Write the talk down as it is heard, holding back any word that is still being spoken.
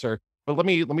sir. But let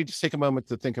me just take a moment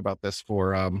to think about this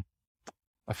for a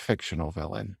fictional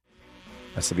villain.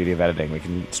 That's the beauty of editing. We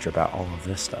can strip out all of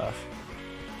this stuff.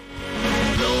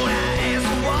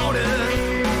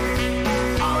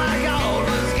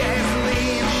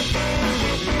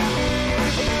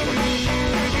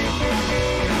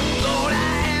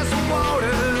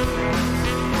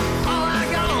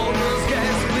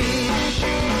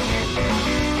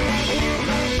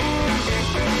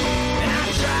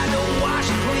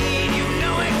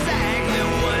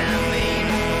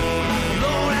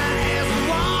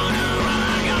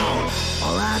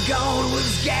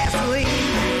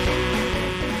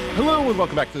 Hello and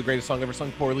welcome back to The Greatest Song Ever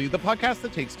Sung Poorly, the podcast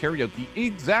that takes karaoke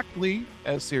exactly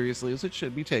as seriously as it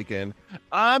should be taken.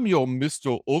 I'm your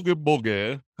Mr. Oogie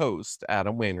Boogie host,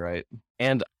 Adam Wainwright.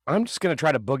 And I'm just going to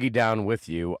try to boogie down with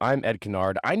you. I'm Ed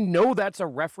Kennard. I know that's a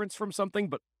reference from something,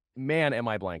 but man, am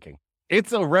I blanking.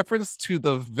 It's a reference to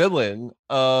the villain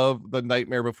of The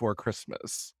Nightmare Before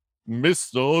Christmas.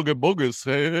 Mr. Oogie Boogie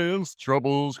says,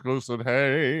 trouble's close at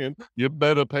hand. You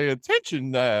better pay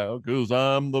attention now, because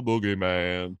I'm the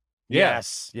boogeyman.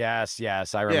 Yes.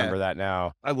 I remember that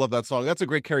now. I love that song. That's a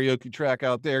great karaoke track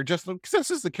out there. Just since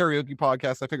this is a karaoke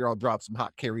podcast, I figure I'll drop some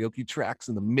hot karaoke tracks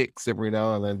in the mix every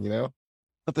now and then,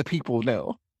 let the people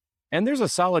know. And there's a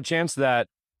solid chance that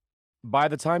by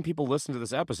the time people listen to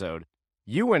this episode,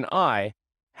 you and I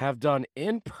have done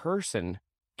in-person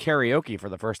karaoke for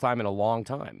the first time in a long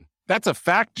time. That's a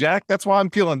fact, Jack. That's why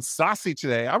I'm feeling saucy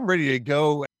today. I'm ready to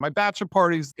go. My bachelor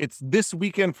parties, it's this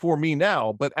weekend for me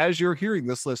now, but as you're hearing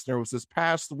this, listener, it was this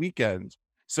past weekend.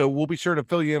 So we'll be sure to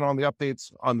fill you in on the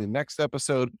updates on the next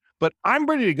episode. But I'm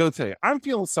ready to go today. I'm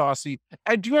feeling saucy.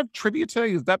 And do you have trivia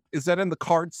today? Is that in the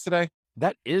cards today?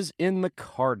 That is in the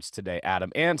cards today,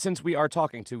 Adam. And since we are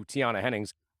talking to Tiana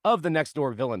Hennings of the Next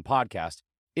Door Villain podcast,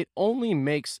 it only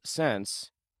makes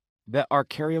sense that our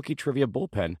karaoke trivia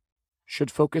bullpen should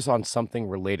focus on something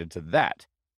related to that.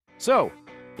 So,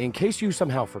 in case you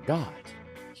somehow forgot,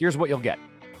 here's what you'll get.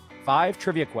 5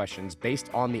 trivia questions based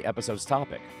on the episode's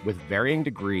topic, with varying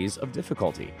degrees of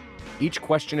difficulty. Each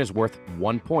question is worth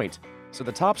 1 point, so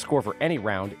the top score for any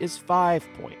round is 5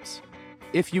 points.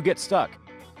 If you get stuck,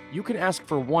 you can ask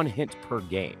for 1 hint per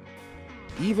game.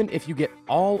 Even if you get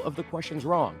all of the questions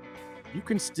wrong, you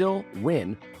can still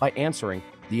win by answering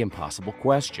the impossible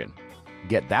question.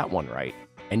 Get that one right,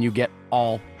 and you get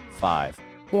all 5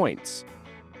 points.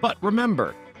 But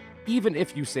remember, even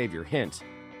if you save your hint,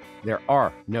 there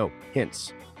are no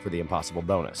hints for the impossible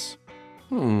bonus.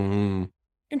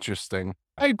 Interesting.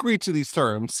 I agree to these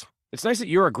terms. It's nice that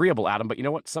you're agreeable, Adam, but you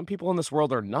know what? Some people in this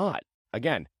world are not.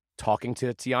 Again, talking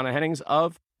to Tiana Hennings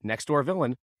of Next Door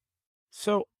Villain.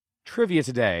 So, trivia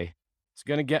today is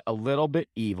going to get a little bit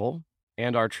evil,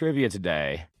 and our trivia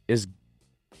today is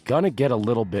going to get a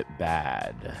little bit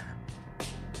bad.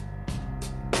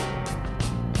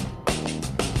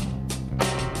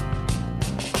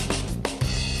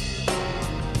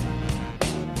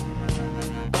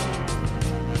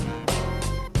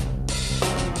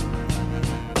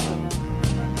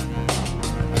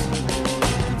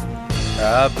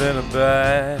 I've been a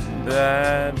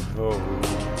bad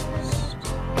host.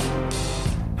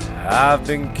 I've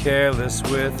been careless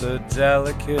with a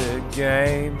delicate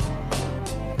game,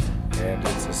 and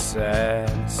it's a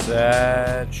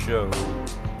sad show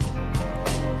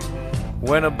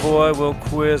when a boy will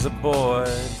quiz a boy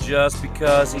just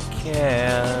because he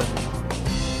can.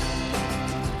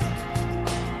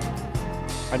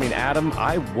 I mean, Adam,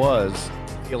 I was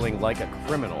feeling like a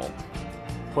criminal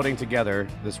putting together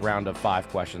this round of 5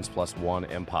 questions plus 1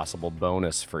 impossible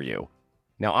bonus for you.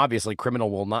 Now, obviously, criminal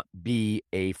will not be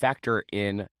a factor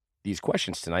in these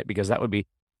questions tonight because that would be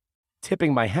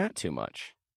tipping my hat too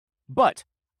much. But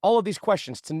all of these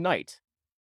questions tonight,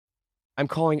 I'm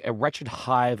calling a wretched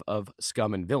hive of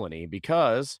scum and villainy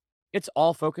because it's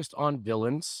all focused on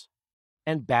villains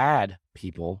and bad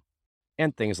people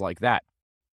and things like that.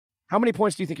 How many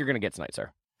points do you think you're going to get tonight,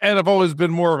 sir? And I've always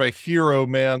been more of a hero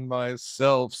man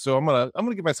myself, so I'm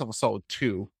gonna give myself a solid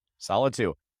 2. Solid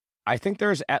 2. I think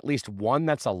there's at least one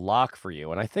that's a lock for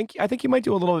you, and I think you might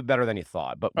do a little bit better than you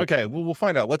thought. But okay, well, we'll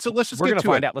find out. Let's just we're get gonna to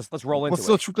find it. out. Let's roll into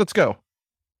it. Let's go.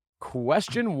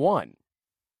 Question 1.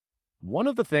 One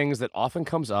of the things that often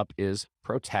comes up is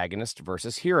protagonist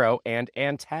versus hero and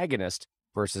antagonist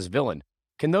versus villain.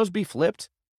 Can those be flipped?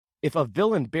 If a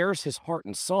villain bears his heart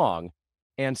in song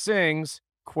and sings,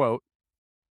 quote,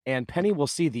 "And Penny will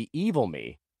see the evil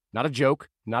me, not a joke,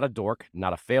 not a dork,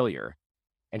 not a failure.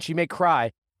 And she may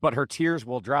cry, but her tears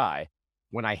will dry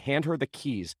when I hand her the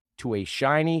keys to a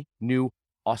shiny new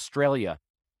Australia."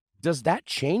 Does that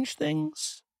change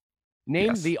things? Name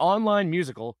Yes. the online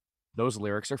musical those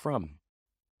lyrics are from.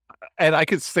 And I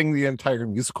could sing the entire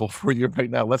musical for you right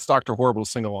now. Let's Dr. Horrible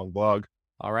sing along blog.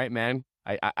 All right, man.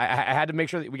 I had to make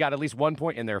sure that we got at least 1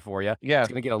 point in there for you. Yeah. It's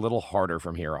going to get a little harder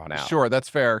from here on out. Sure, that's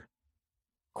fair.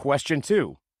 Question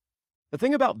 2. The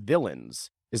thing about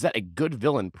villains is that a good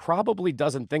villain probably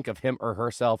doesn't think of him or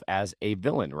herself as a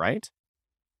villain, right?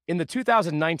 In the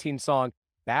 2019 song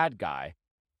Bad Guy,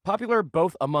 popular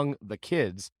both among the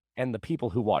kids and the people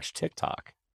who watch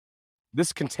TikTok,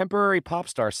 this contemporary pop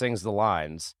star sings the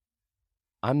lines,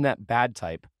 "I'm that bad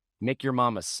type, make your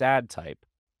mama sad type,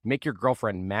 make your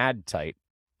girlfriend mad type,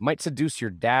 might seduce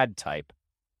your dad type.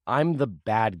 I'm the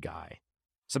bad guy,"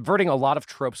 subverting a lot of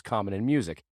tropes common in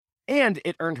music. And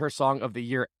it earned her Song of the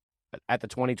Year at the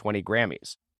 2020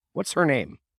 Grammys. What's her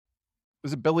name?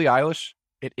 Is it Billie Eilish?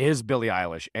 It is Billie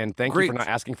Eilish. And thank you Great. for not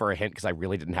asking for a hint, because I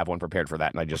really didn't have one prepared for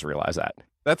that, and I just realized that.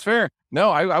 That's fair.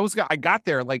 No, I got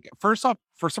there. Like, first off,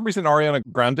 for some reason, Ariana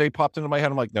Grande popped into my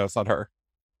head. I'm like, no, it's not her.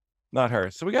 Not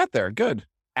her. So we got there. Good.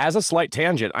 As a slight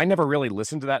tangent, I never really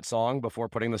listened to that song before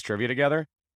putting this trivia together,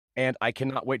 and I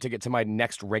cannot wait to get to my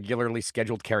next regularly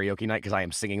scheduled karaoke night because I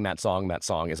am singing that song. That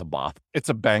song is a bop. It's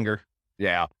a banger.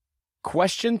 Yeah.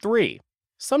 Question 3.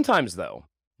 Sometimes, though,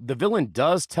 the villain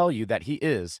does tell you that he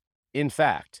is, in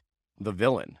fact, the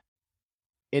villain.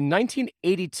 In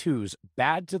 1982's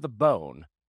Bad to the Bone,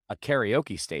 a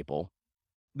karaoke staple,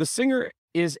 the singer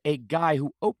is a guy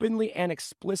who openly and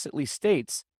explicitly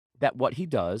states that what he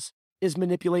does is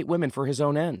manipulate women for his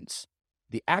own ends.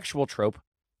 The actual trope,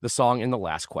 the song in the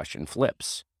last question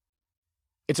flips.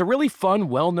 It's a really fun,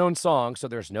 well-known song, so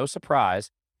there's no surprise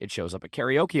it shows up at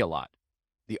karaoke a lot.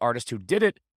 The artist who did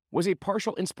it was a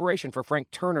partial inspiration for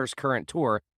Frank Turner's current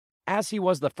tour, as he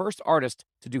was the first artist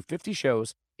to do 50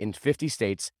 shows in 50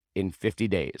 states in 50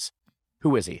 days.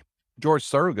 Who is he? George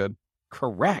Thorogood.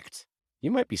 Correct.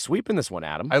 You might be sweeping this one,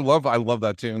 Adam. I love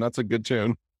that tune. That's a good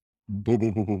tune.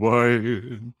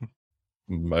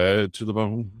 Mad to the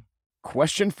bone.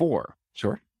 Question 4.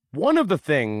 Sure. One of the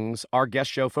things our guest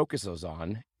show focuses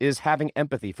on is having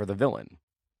empathy for the villain.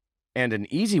 And an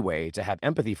easy way to have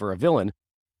empathy for a villain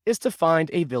is to find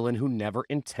a villain who never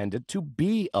intended to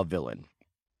be a villain.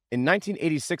 In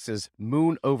 1986's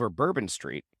Moon Over Bourbon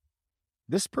Street,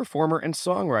 this performer and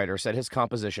songwriter said his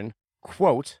composition,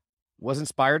 quote, was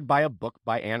inspired by a book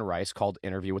by Anne Rice called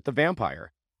Interview with the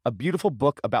Vampire, a beautiful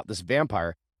book about this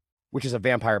vampire, which is a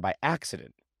vampire by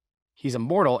accident. He's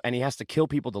immortal and he has to kill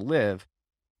people to live,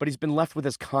 but he's been left with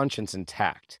his conscience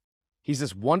intact. He's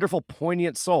this wonderful,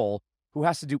 poignant soul who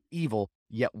has to do evil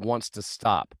yet wants to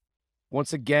stop.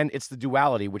 Once again, it's the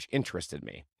duality which interested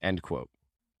me, end quote.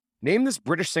 Name this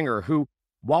British singer who,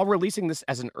 while releasing this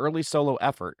as an early solo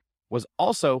effort, was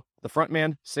also the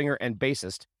frontman, singer, and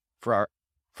bassist for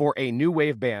a new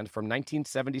wave band from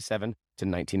 1977 to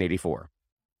 1984.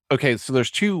 Okay, so there's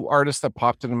 2 artists that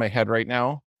popped into my head right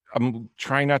now. I'm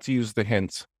trying not to use the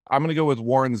hints. I'm going to go with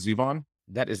Warren Zevon.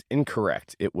 That is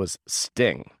incorrect. It was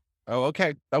Sting. Oh,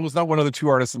 okay. That was not one of the 2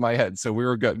 artists in my head, so we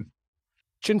were good.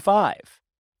 Question 5.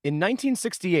 In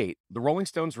 1968, the Rolling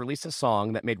Stones released a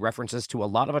song that made references to a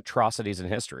lot of atrocities in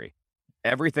history.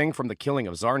 Everything from the killing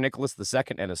of Tsar Nicholas II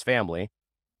and his family,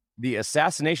 the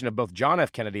assassination of both John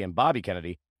F. Kennedy and Bobby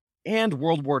Kennedy, and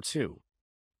World War II.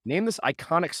 Name this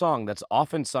iconic song that's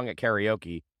often sung at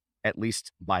karaoke, at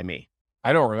least by me.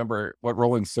 I don't remember what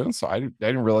Rolling Stones song. I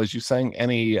didn't realize you sang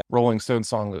any Rolling Stones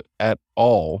song at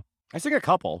all. I sing a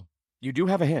couple. You do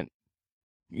have a hint.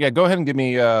 Yeah, go ahead and give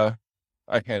me a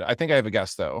hint. I think I have a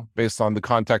guess, though, based on the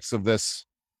context of this.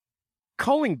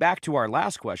 Calling back to our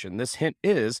last question, this hint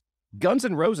is Guns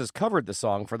N' Roses covered the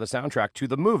song for the soundtrack to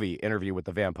the movie Interview with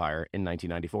the Vampire in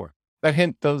 1994. That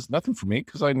hint does nothing for me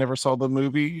because I never saw the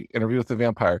movie Interview with the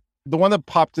Vampire. The one that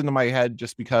popped into my head,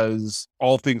 just because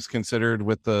all things considered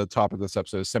with the topic of this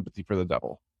episode, is Sympathy for the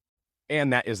Devil.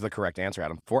 And that is the correct answer,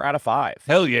 Adam. 4 out of 5.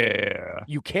 Hell yeah.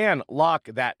 You can lock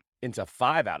that into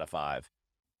 5 out of 5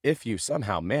 if you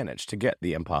somehow manage to get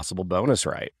the impossible bonus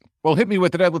right. Well, hit me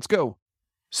with it, Ed. Let's go.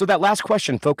 So that last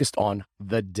question focused on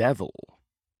the devil.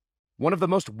 One of the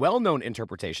most well-known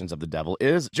interpretations of the devil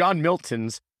is John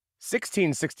Milton's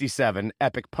 1667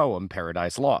 epic poem,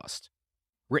 Paradise Lost.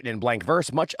 Written in blank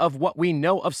verse, much of what we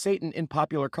know of Satan in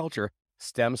popular culture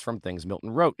stems from things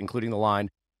Milton wrote, including the line,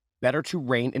 "Better to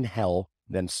reign in hell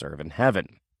than serve in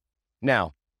heaven."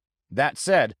 Now, that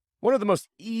said, one of the most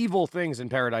evil things in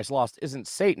Paradise Lost isn't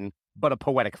Satan, but a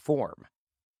poetic form.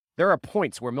 There are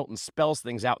points where Milton spells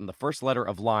things out in the first letter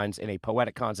of lines in a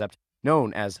poetic concept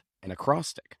known as an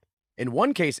acrostic. In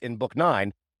one case in Book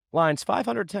 9, lines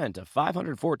 510 to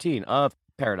 514 of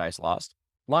Paradise Lost,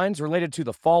 lines related to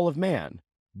the fall of man,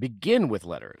 begin with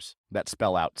letters that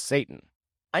spell out Satan.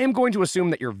 I am going to assume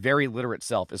that your very literate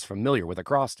self is familiar with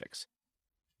acrostics,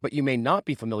 but you may not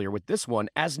be familiar with this one,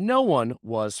 as no one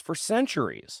was for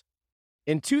centuries.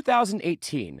 In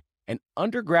 2018, an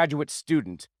undergraduate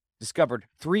student discovered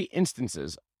 3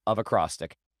 instances of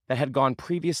acrostic that had gone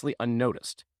previously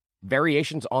unnoticed,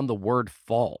 variations on the word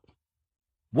fall.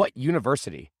 What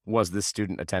university was this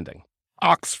student attending?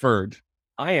 Oxford.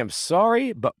 I am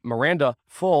sorry, but Miranda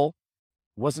Full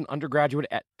was an undergraduate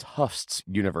at Tufts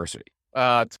University.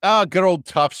 Good old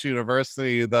Tufts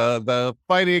University, the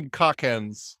Fighting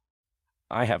Cockhens.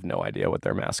 I have no idea what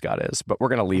their mascot is, but we're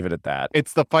going to leave it at that.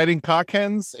 It's the Fighting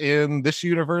Cockhens in this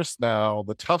universe now,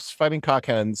 the Tufts Fighting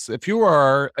Cockhens. If you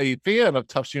are a fan of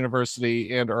Tufts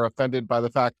University and are offended by the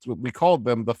fact that we called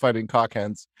them the Fighting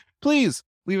Cockhens, please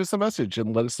leave us a message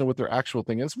and let us know what their actual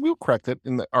thing is. We'll correct it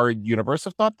in our universe.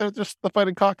 If not, they're just the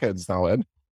Fighting Cockhens now, Ed.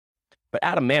 But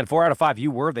Adam, man, 4 out of 5,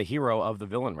 you were the hero of the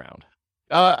villain round.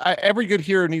 Every good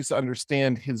hero needs to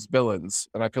understand his villains,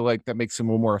 and I feel like that makes him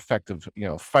a more effective,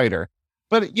 fighter.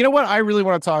 But you know what I really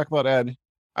want to talk about, Ed?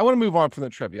 I want to move on from the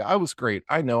trivia. I was great.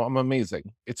 I know I'm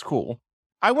amazing. It's cool.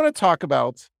 I want to talk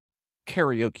about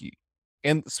karaoke.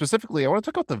 And specifically, I want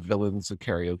to talk about the villains of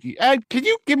karaoke. Ed, can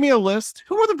you give me a list?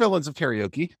 Who are the villains of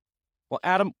karaoke? Well,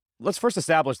 Adam, let's first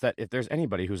establish that if there's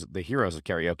anybody who's the heroes of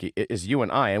karaoke, it is you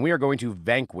and I, and we are going to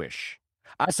vanquish.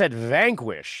 I said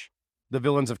vanquish the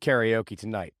villains of karaoke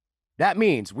tonight. That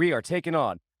means we are taking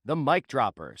on the mic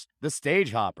droppers, the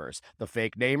stage hoppers, the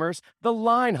fake namers, the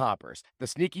line hoppers, the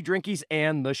sneaky drinkies,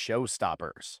 and the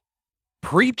showstoppers.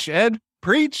 Preach, Ed.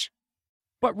 Preach.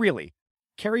 But really,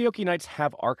 karaoke nights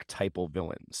have archetypal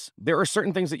villains. There are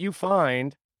certain things that you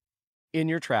find in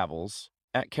your travels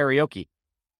at karaoke.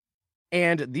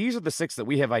 And these are the 6 that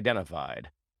we have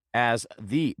identified as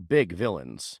the big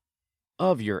villains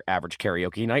of your average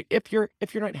karaoke night. If your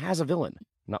night has a villain,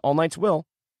 not all nights will,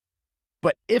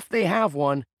 but if they have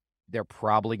one, they're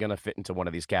probably going to fit into one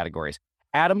of these categories.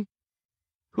 Adam,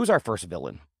 who's our first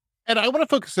villain? And I want to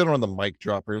focus in on the mic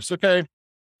droppers, okay?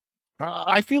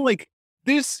 I feel like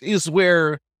this is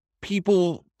where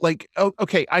people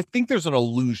okay, I think there's an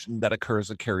illusion that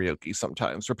occurs at karaoke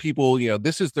sometimes where people,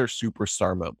 this is their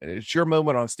superstar moment. It's your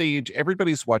moment on stage.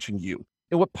 Everybody's watching you.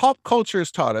 And what pop culture has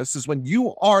taught us is when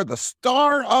you are the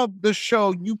star of the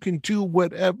show, you can do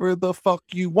whatever the fuck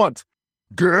you want.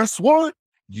 Guess what?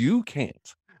 You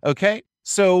can't. Okay.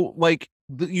 So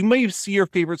you may see your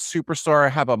favorite superstar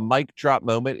have a mic drop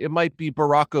moment. It might be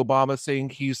Barack Obama saying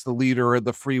he's the leader of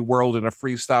the free world in a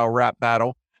freestyle rap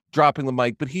battle, dropping the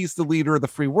mic, but he's the leader of the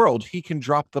free world. He can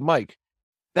drop the mic.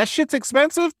 That shit's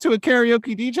expensive to a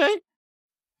karaoke DJ.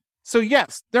 So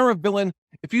yes, they're a villain.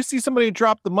 If you see somebody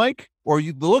drop the mic, or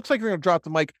it looks like they're going to drop the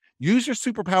mic, use your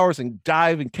superpowers and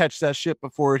dive and catch that shit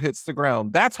before it hits the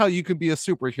ground. That's how you can be a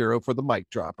superhero for the mic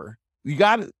dropper. You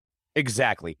got it.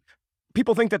 Exactly.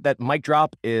 People think that mic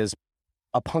drop is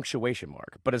a punctuation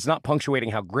mark, but it's not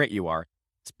punctuating how great you are.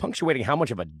 It's punctuating how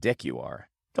much of a dick you are.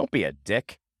 Don't be a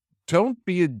dick. Don't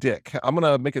be a dick. I'm going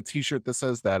to make a t-shirt that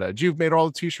says that. You've made all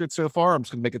the t-shirts so far. I'm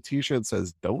just going to make a t-shirt that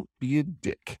says, don't be a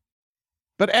dick.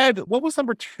 But Ed, what was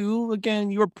number 2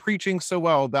 again? You were preaching so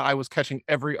well that I was catching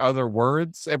every other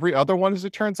one, as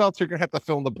it turns out. So you're going to have to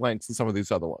fill in the blanks in some of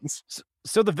these other ones.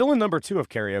 So the villain number 2 of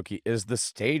karaoke is the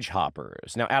stage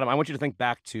hoppers. Now, Adam, I want you to think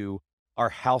back to our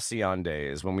halcyon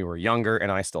days when we were younger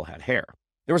and I still had hair.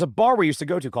 There was a bar we used to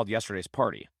go to called Yesterday's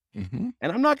Party. Mm-hmm.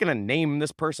 And I'm not going to name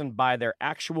this person by their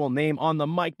actual name on the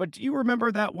mic, but do you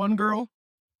remember that one girl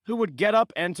who would get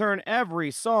up and turn every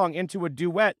song into a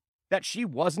duet that she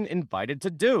wasn't invited to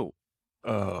do?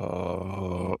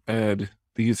 Oh, Ed,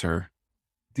 these are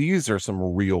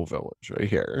some real villains right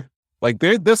here.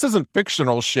 This isn't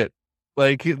fictional shit.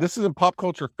 This isn't pop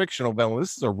culture fictional villain.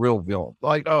 This is a real villain.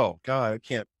 Oh God, I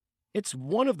can't. It's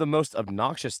one of the most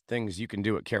obnoxious things you can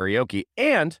do at karaoke,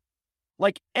 and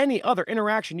like any other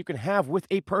interaction you can have with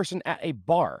a person at a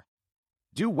bar,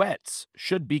 duets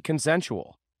should be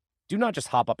consensual. Do not just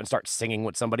hop up and start singing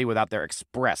with somebody without their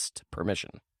expressed permission.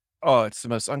 Oh, it's the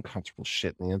most uncomfortable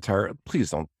shit in the entire.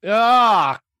 Please don't.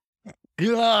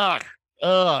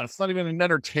 It's not even an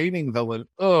entertaining villain.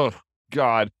 Oh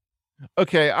God.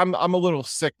 Okay, I'm a little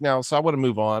sick now, so I want to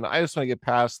move on. I just want to get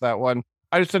past that one.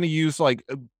 I just want to use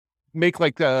make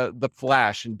the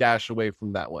flash and dash away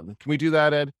from that one. Can we do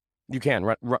that, Ed? You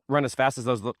can run as fast as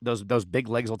those big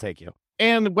legs will take you.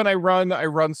 And when I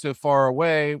run so far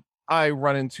away, I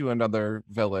run into another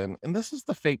villain, and this is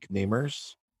the fake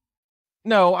namers.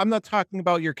 No, I'm not talking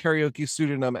about your karaoke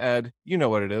pseudonym, Ed. You know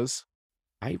what it is.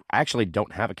 I actually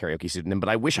don't have a karaoke pseudonym, but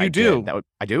I wish I do. Did.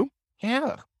 I do?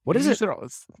 Yeah. What is it?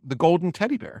 It's the Golden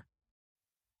Teddy Bear.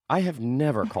 I have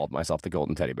never called myself the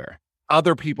Golden Teddy Bear.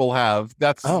 Other people have.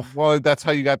 That's Oh. well, that's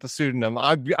how you got the pseudonym.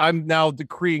 I'm now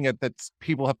decreeing it that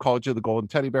people have called you the Golden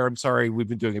Teddy Bear. I'm sorry, we've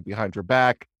been doing it behind your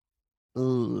back.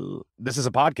 This is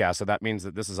a podcast, so that means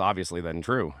that this is obviously then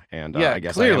true. And Yeah, I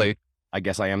guess clearly. I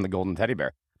guess I am the Golden Teddy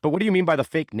Bear. But what do you mean by the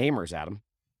fake namers, Adam?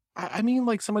 I mean,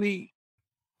 like somebody.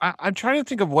 I'm trying to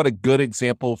think of what a good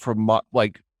example from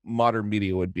like modern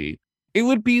media would be. It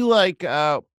would be like,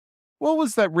 what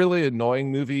was that really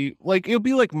annoying movie? Like, it would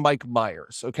be like Mike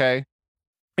Myers. Okay.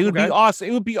 It would be Okay. awesome.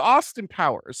 It would be Austin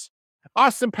Powers.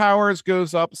 Austin Powers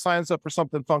goes up, signs up for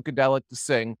something funkadelic to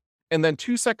sing. And then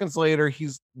 2 seconds later,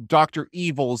 he's Dr.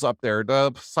 Evil's up there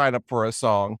to sign up for a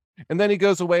song. And then he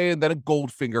goes away, and then a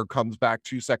Goldfinger comes back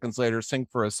 2 seconds later, sing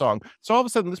for a song. So all of a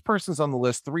sudden, this person's on the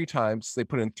list 3 times. They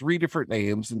put in 3 different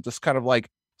names and just kind of like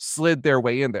slid their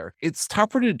way in there. It's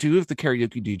tougher to do if the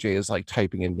karaoke DJ is like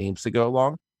typing in names to go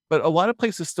along. But a lot of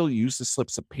places still use the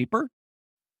slips of paper.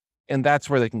 And that's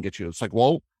where they can get you. It's like,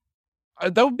 well,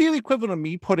 that would be the equivalent of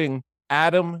me putting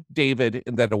Adam, David,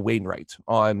 and then a Wainwright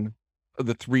on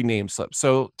the 3 name slips.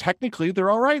 So technically, they're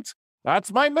all right.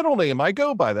 That's my middle name. I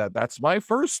go by that. That's my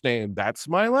first name. That's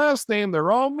my last name.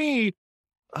 They're all me.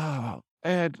 Oh,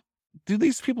 and do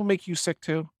these people make you sick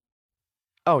too?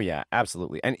 Oh, yeah,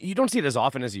 absolutely. And you don't see it as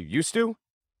often as you used to,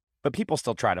 but people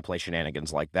still try to play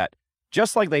shenanigans like that.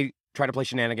 Just like they try to play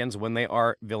shenanigans when they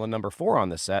are villain number 4 on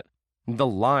the set, the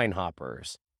line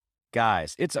hoppers.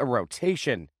 Guys, it's a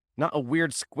rotation, not a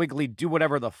weird squiggly do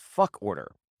whatever the fuck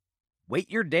order. Wait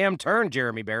your damn turn,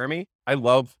 Jeremy Baramy. I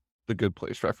love the Good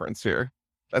Place reference here.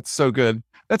 That's so good.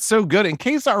 That's so good. In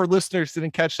case our listeners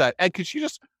didn't catch that, Ed, could you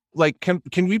just like can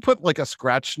we put like a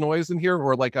scratch noise in here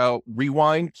or like a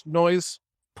rewind noise?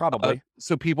 Probably.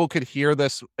 So people could hear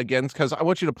this again, because I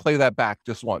want you to play that back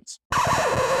just once.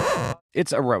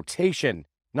 It's a rotation,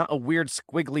 not a weird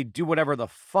squiggly do whatever the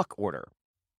fuck order.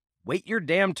 Wait your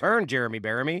damn turn, Jeremy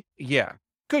Baramy. Yeah.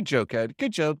 Good joke, Ed.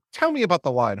 Good joke. Tell me about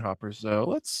the line hoppers, though.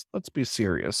 Let's be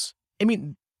serious. I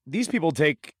mean, these people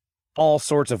take all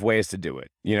sorts of ways to do it.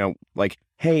 You know, like,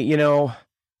 hey,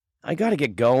 I got to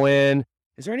get going.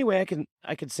 Is there any way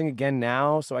I could sing again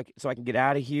now so I can get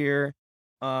out of here?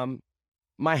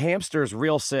 My hamster's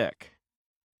real sick,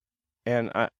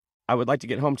 and I would like to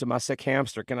get home to my sick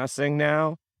hamster. Can I sing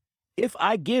now? If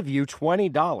I give you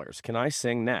 $20, can I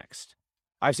sing next?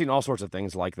 I've seen all sorts of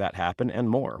things like that happen and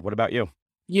more. What about you?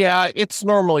 Yeah, it's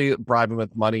normally bribing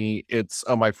with money. It's,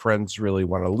 oh, my friends really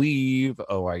want to leave.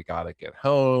 Oh, I gotta get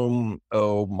home.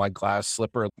 Oh, my glass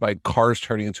slipper. My car's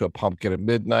turning into a pumpkin at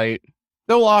midnight.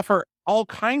 They'll offer all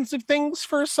kinds of things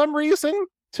for some reason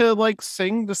to like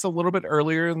sing just a little bit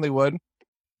earlier than they would.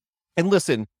 And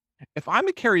listen, if I'm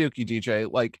a karaoke DJ,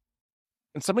 like,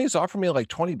 and somebody's offering me like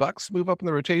 $20 to move up in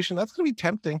the rotation, that's gonna be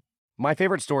tempting. My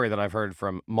favorite story that I've heard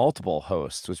from multiple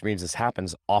hosts, which means this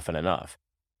happens often enough,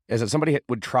 is that somebody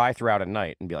would try throughout a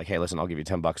night and be like, hey, listen, I'll give you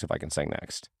 $10 if I can sing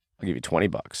next. I'll give you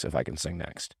 $20 if I can sing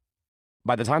next.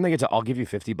 By the time they get to, I'll give you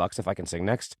 $50 if I can sing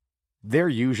next, they're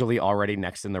usually already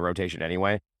next in the rotation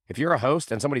anyway. If you're a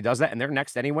host and somebody does that and they're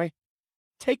next anyway,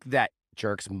 take that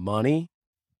jerk's money.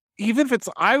 Even if it's,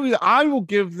 I will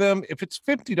give them, if it's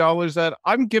 $50 that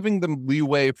I'm giving them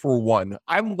leeway for one.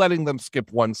 I'm letting them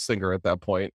skip one singer at that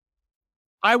point.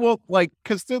 I will, like,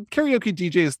 because the karaoke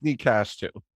DJs need cash too.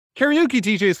 Karaoke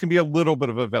DJs can be a little bit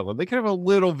of a villain. They can have a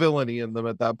little villainy in them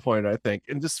at that point, I think.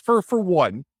 And just for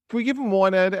one, can we give them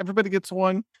one, Ed? Everybody gets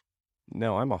one.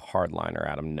 No, I'm a hardliner,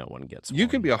 Adam. No one gets one. You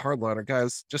can be a hardliner,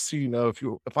 guys. Just so you know,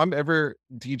 if I'm ever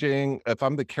DJing, if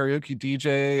I'm the karaoke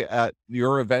DJ at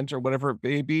your event or whatever it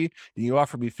may be, and you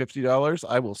offer me $50,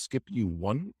 I will skip you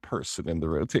one person in the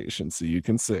rotation so you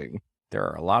can sing. There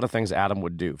are a lot of things Adam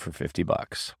would do for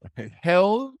 $50.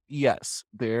 Hell yes,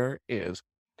 there is.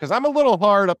 Because I'm a little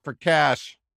hard up for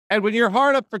cash. And when you're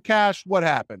hard up for cash, what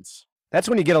happens? That's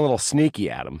when you get a little sneaky,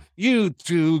 Adam. You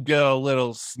do go a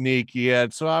little sneaky,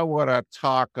 Ed. So I want to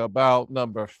talk about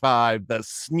number 5, the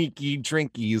sneaky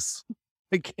drinkies.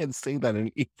 I can't say that in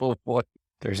an evil voice.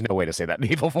 There's no way to say that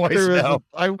in evil voice. No.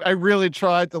 I really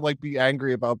tried to like be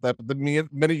angry about that, but the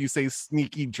minute you say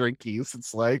sneaky drinkies,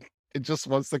 it's like it just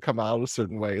wants to come out a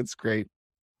certain way. It's great.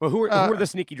 Well, who are the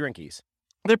sneaky drinkies?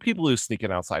 They're people who sneak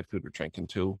in outside food or drinking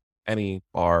to any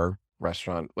bar,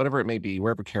 restaurant, whatever it may be,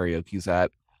 wherever karaoke's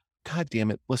at. God damn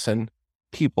it. Listen,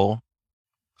 people,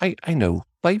 I know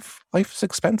life's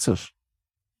expensive.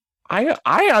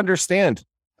 I understand.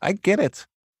 I get it.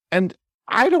 And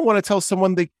I don't want to tell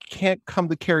someone they can't come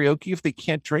to karaoke if they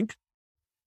can't drink.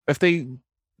 If they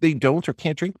don't or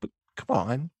can't drink, but come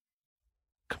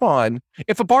on.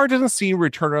 If a bar doesn't see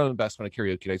return on investment at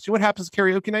karaoke nights, you know what happens at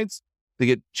karaoke nights? They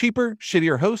get cheaper,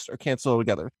 shittier hosts, or cancel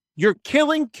altogether. You're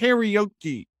killing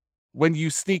karaoke. when you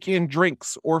sneak in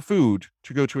drinks or food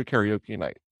to go to a karaoke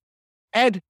night.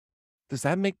 Ed, does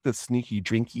that make the sneaky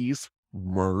drinkies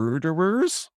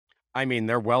murderers? I mean,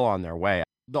 they're well on their way.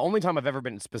 The only time I've ever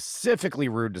been specifically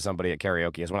rude to somebody at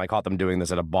karaoke is when I caught them doing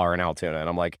this at a bar in Altoona. And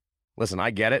I'm like, listen,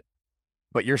 I get it,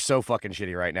 but you're so fucking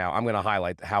shitty right now. I'm going to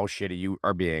highlight how shitty you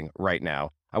are being right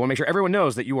now. I want to make sure everyone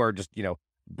knows that you are just,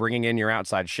 bringing in your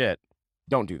outside shit.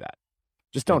 Don't do that.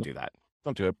 Just don't do that.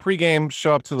 Don't do it. Pre-game,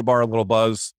 show up to the bar a little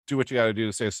buzz. Do what you got to do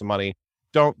to save some money.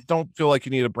 Don't feel like you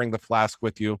need to bring the flask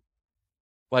with you.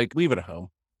 Like, leave it at home.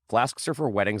 Flasks are for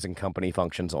weddings and company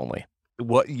functions only.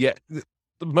 What? Yeah,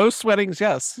 most weddings,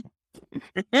 yes.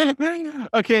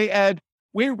 Okay, Ed,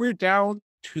 we're down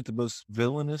to the most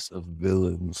villainous of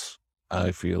villains,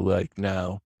 I feel like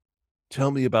now.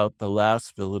 Tell me about the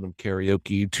last villain of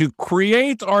karaoke to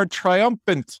create our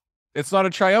triumphant. It's not a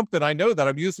triumphant. I know that.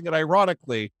 I'm using it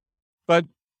ironically, but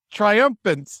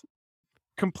triumphant.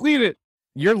 Complete it.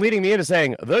 You're leading me into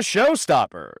saying the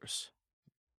showstoppers.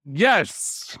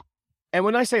 Yes. And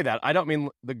when I say that, I don't mean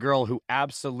the girl who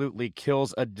absolutely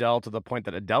kills Adele to the point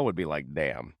that Adele would be like,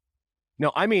 damn.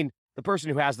 No, I mean the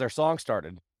person who has their song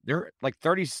started. They're like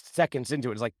 30 seconds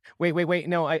into it. It's like, wait.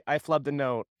 No, I flubbed the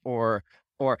note. Or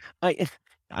it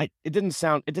didn't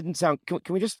sound. Can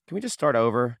we just start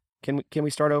over? Can we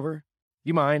start over?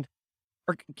 You mind?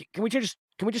 Or can we just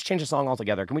change the song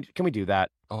altogether? Can we do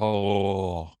that?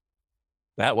 Oh,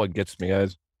 that one gets me,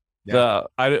 guys. Yeah.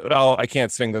 I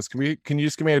can't sing this. Can you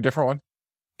just give me a different one?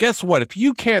 Guess what? If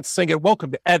you can't sing it, welcome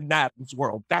to Ed and Adam's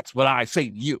world. That's what I say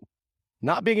to you.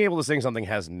 Not being able to sing something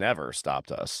has never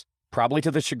stopped us. Probably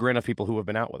to the chagrin of people who have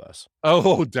been out with us.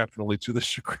 Oh, definitely to the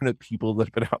chagrin of people that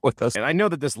have been out with us. And I know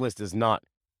that this list is not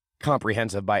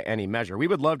comprehensive by any measure. We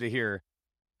would love to hear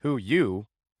who you,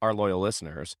 our loyal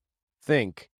listeners,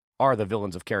 think are the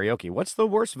villains of karaoke. What's the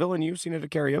worst villain you've seen at a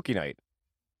karaoke night?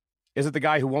 Is it the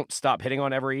guy who won't stop hitting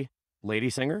on every lady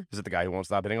singer? Is it the guy who won't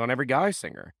stop hitting on every guy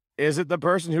singer? Is it the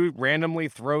person who randomly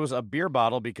throws a beer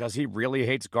bottle because he really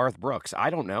hates Garth Brooks? I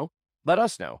don't know. Let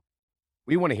us know.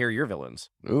 We want to hear your villains.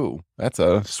 Ooh, that's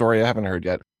a story I haven't heard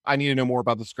yet. I need to know more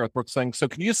about this Garth Brooks thing. So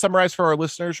can you summarize for our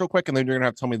listeners real quick? And then you're going to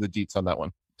have to tell me the deets on that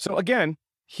one. So again,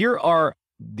 here are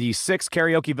the 6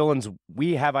 karaoke villains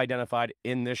we have identified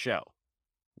in this show.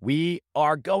 We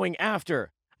are going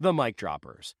after the mic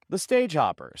droppers, the stage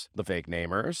hoppers, the fake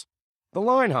namers, the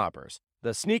line hoppers,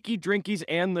 the sneaky drinkies,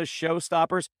 and the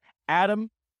showstoppers. Adam,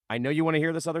 I know you want to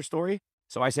hear this other story,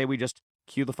 so I say we just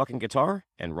cue the fucking guitar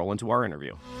and roll into our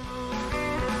interview.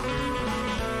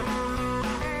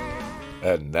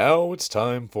 And now it's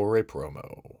time for a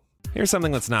promo. Here's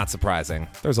something that's not surprising.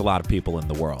 There's a lot of people in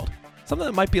the world. Something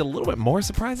that might be a little bit more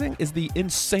surprising is the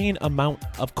insane amount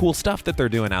of cool stuff that they're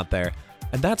doing out there.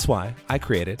 And that's why I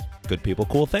created Good People,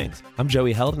 Cool Things. I'm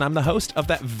Joey Held, and I'm the host of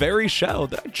that very show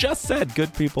that I just said,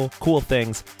 Good People, Cool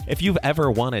Things. If you've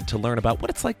ever wanted to learn about what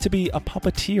it's like to be a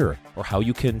puppeteer, or how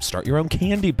you can start your own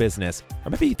candy business,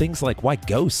 or maybe things like why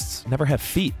ghosts never have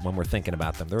feet when we're thinking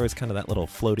about them. They're always kind of that little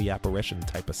floaty apparition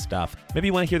type of stuff. Maybe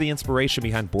you want to hear the inspiration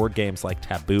behind board games like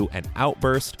Taboo and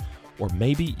Outburst, or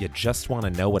maybe you just want to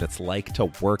know what it's like to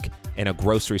work in a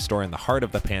grocery store in the heart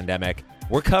of the pandemic.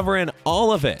 We're covering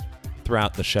all of it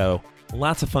throughout the show.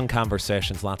 Lots of fun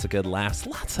conversations, lots of good laughs,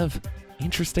 lots of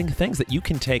interesting things that you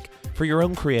can take for your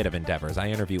own creative endeavors. I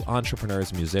interview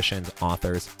entrepreneurs, musicians,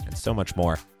 authors, and so much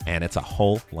more. And it's a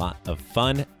whole lot of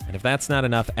fun. And if that's not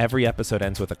enough, every episode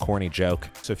ends with a corny joke.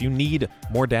 So if you need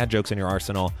more dad jokes in your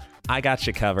arsenal, I got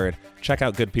you covered. Check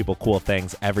out Good People, Cool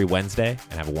Things every Wednesday,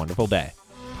 and have a wonderful day.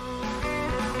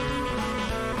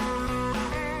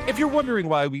 If you're wondering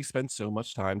why we spend so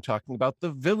much time talking about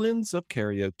the villains of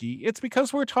karaoke, it's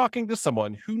because we're talking to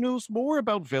someone who knows more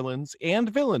about villains and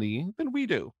villainy than we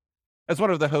do. As one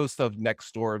of the hosts of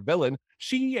Next Door Villain,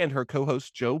 she and her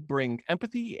co-host Joe bring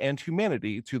empathy and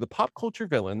humanity to the pop culture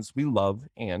villains we love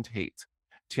and hate.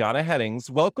 Tiana Hennings,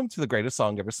 welcome to the greatest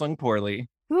song ever sung poorly.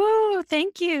 Woo,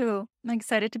 thank you. I'm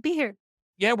excited to be here.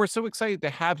 Yeah, we're so excited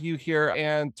to have you here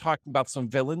and talking about some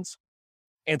villains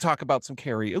and talk about some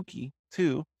karaoke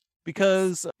too.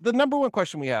 Because the number one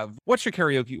question we have, what's your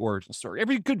karaoke origin story?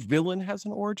 Every good villain has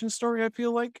an origin story, I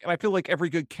feel like. And I feel like every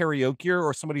good karaokeer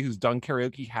or somebody who's done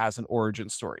karaoke has an origin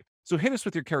story. So hit us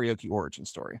with your karaoke origin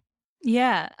story.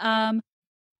 Yeah.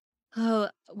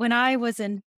 When I was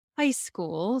in high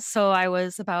school, so I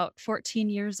was about 14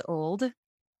 years old,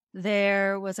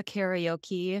 there was a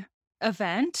karaoke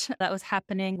event that was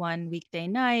happening one weekday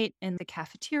night in the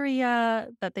cafeteria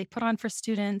that they put on for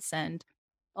students, and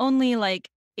only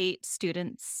like 8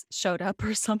 students showed up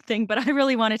or something, but I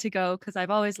really wanted to go because I've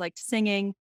always liked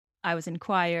singing. I was in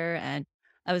choir and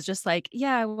I was just like,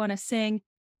 yeah, I want to sing.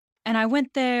 And I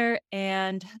went there,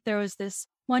 and there was this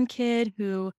one kid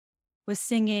who was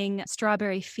singing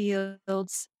Strawberry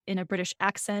Fields in a British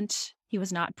accent. He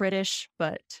was not British,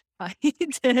 but he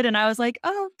did. And I was like,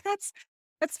 oh, that's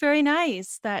very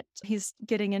nice that he's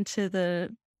getting into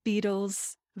the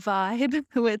Beatles vibe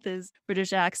with his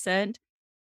British accent.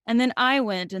 And then I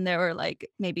went, and there were like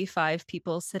maybe 5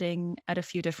 people sitting at a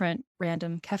few different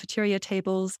random cafeteria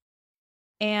tables.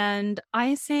 And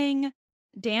I sang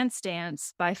Dance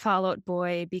Dance by Fall Out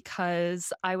Boy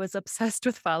because I was obsessed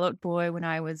with Fall Out Boy when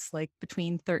I was like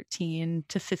between 13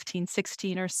 to 15,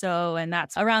 16 or so. And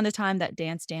that's around the time that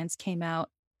Dance Dance came out,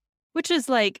 which is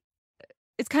like,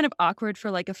 it's kind of awkward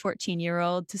for like a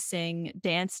 14-year-old to sing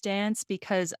Dance Dance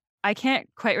because I can't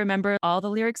quite remember all the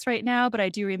lyrics right now, but I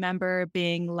do remember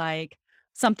being like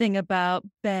something about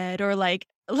bed or like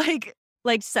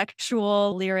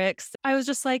sexual lyrics. I was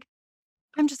just like,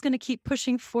 I'm just going to keep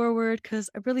pushing forward because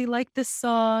I really like this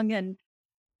song. And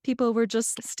people were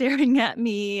just staring at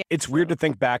me. It's weird to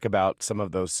think back about some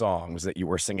of those songs that you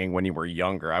were singing when you were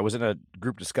younger. I was in a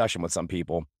group discussion with some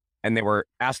people, and they were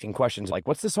asking questions like,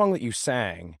 what's the song that you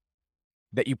sang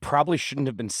that you probably shouldn't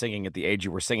have been singing at the age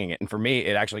you were singing it? And for me,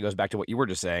 it actually goes back to what you were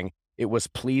just saying. It was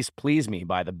Please Please Me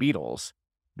by the Beatles,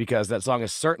 because that song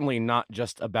is certainly not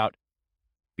just about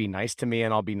be nice to me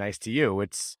and I'll be nice to you.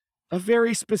 It's a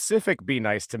very specific be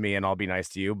nice to me and I'll be nice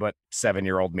to you, but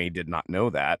 7-year-old me did not know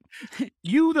that.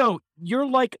 You, though, you're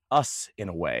like us in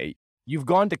a way. You've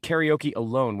gone to karaoke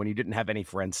alone when you didn't have any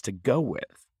friends to go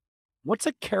with. What's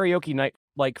a karaoke night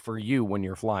like for you when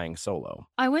you're flying solo?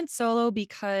 I went solo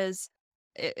because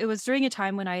it was during a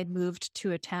time when I had moved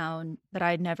to a town that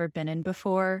I had never been in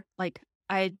before. Like,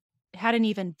 I hadn't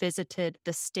even visited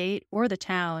the state or the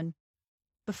town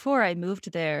before I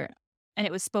moved there. And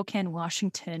it was Spokane,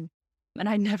 Washington. And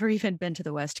I'd never even been to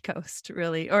the West Coast,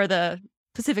 really, or the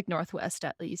Pacific Northwest,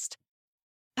 at least.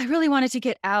 I really wanted to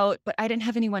get out, but I didn't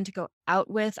have anyone to go out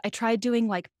with. I tried doing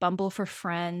like Bumble for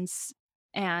Friends,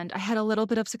 and I had a little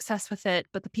bit of success with it,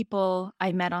 but the people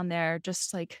I met on there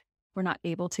just like were not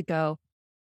able to go.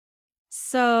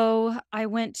 So I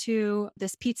went to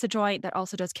this pizza joint that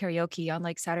also does karaoke on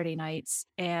like Saturday nights,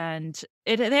 and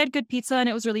they had good pizza and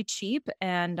it was really cheap.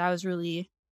 And I was really,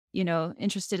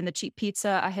 interested in the cheap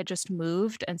pizza. I had just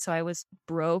moved, and so I was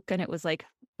broke, and it was like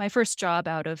my first job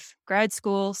out of grad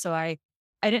school. So I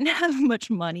didn't have much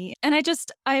money, and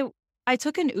I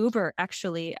took an Uber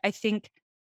actually. I think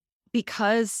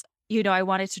because I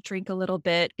wanted to drink a little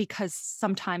bit because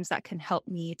sometimes that can help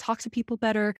me talk to people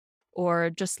better or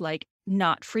just like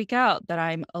not freak out that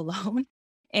I'm alone.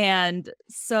 And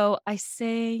so I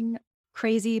sang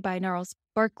Crazy by Gnarls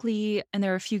Barkley, and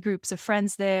there were a few groups of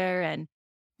friends there, and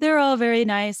they're all very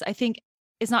nice. I think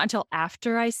it's not until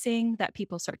after I sing that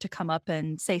people start to come up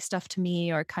and say stuff to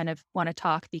me or kind of want to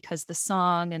talk because the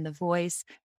song and the voice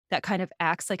that kind of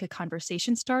acts like a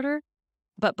conversation starter.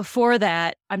 But before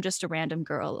that, I'm just a random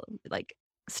girl, like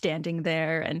standing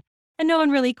there, and no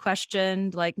one really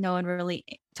questioned, like no one really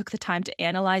took the time to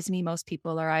analyze me. Most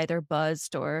people are either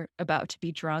buzzed or about to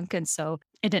be drunk. And so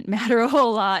it didn't matter a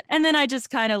whole lot. And then I just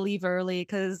kind of leave early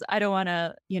because I don't want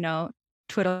to,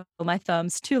 twiddle my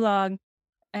thumbs too long.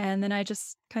 And then I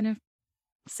just kind of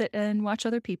sit and watch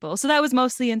other people. So that was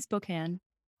mostly in Spokane.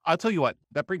 I'll tell you what,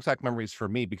 that brings back memories for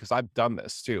me because I've done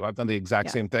this too. I've done the exact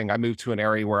Yeah. same thing. I moved to an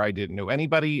area where I didn't know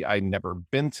anybody. I'd never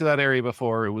been to that area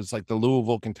before. It was like the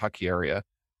Louisville, Kentucky area.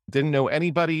 Didn't know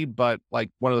anybody, but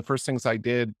like one of the first things I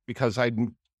did, because I'd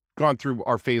gone through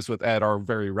our phase with Ed, our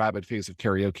very rabid phase of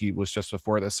karaoke was just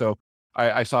before this. So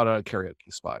I saw it at a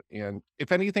karaoke spot. And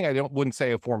if anything, wouldn't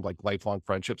say I formed like lifelong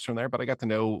friendships from there, but I got to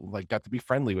know, like got to be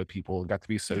friendly with people, got to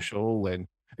be social, and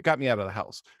it got me out of the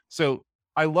house. So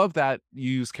I love that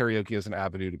you use karaoke as an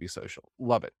avenue to be social.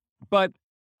 Love it. But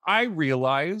I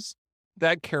realize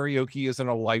that karaoke isn't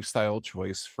a lifestyle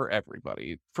choice for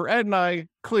everybody. For Ed and I,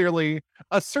 clearly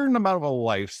a certain amount of a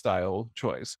lifestyle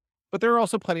choice, but there are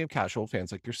also plenty of casual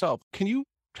fans like yourself. Can you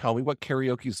tell me what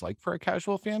karaoke is like for a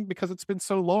casual fan? Because it's been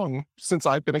so long since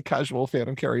I've been a casual fan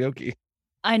of karaoke.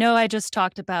 I know I just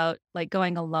talked about like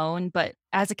going alone, but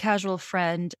as a casual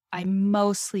friend, I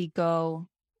mostly go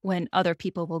when other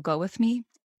people will go with me.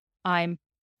 I'm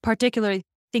particularly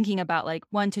thinking about like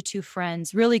 1 to 2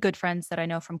 friends, really good friends that I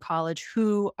know from college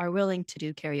who are willing to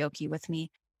do karaoke with me.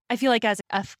 I feel like as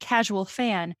a casual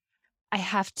fan, I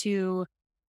have to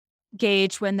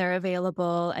gauge when they're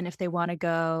available and if they want to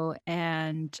go.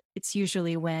 And it's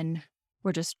usually when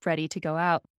we're just ready to go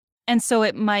out. And so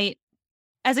it might,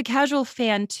 as a casual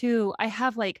fan too, I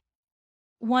have like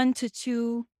 1 to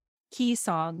 2 key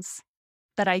songs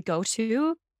that I go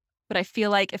to, But I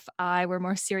feel like if I were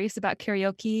more serious about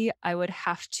karaoke, I would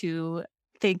have to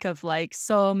think of like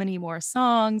so many more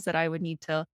songs that I would need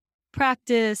to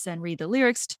practice and read the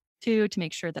lyrics to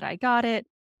make sure that I got it.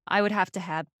 I would have to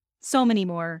have so many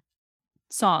more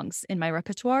songs in my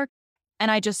repertoire.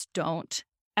 And I just don't.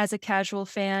 As a casual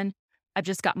fan, I've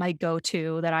just got my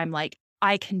go-to that I'm like,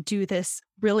 I can do this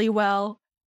really well.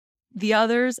 The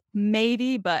others,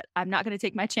 maybe, but I'm not going to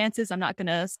take my chances. I'm not going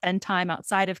to spend time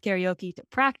outside of karaoke to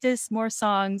practice more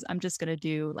songs. I'm just going to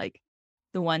do like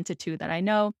the 1 to 2 that I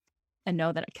know and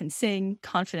know that I can sing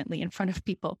confidently in front of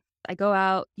people. I go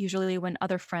out usually when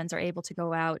other friends are able to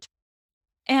go out.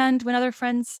 And when other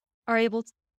friends are able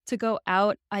to go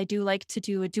out, I do like to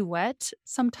do a duet.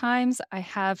 Sometimes I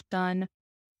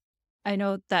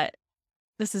know that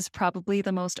this is probably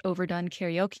the most overdone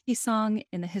karaoke song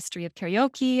in the history of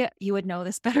karaoke. You would know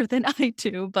this better than I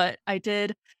do, but I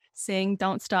did sing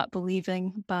Don't Stop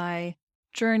Believing by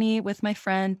Journey with my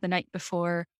friend the night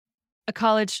before a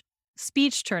college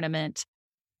speech tournament.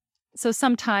 So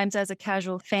sometimes as a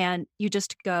casual fan, you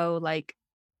just go like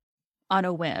on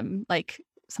a whim. Like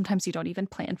sometimes you don't even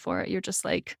plan for it. You're just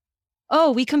like,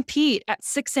 oh, we compete at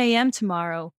 6 a.m.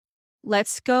 tomorrow.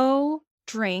 Let's go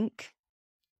drink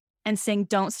and sing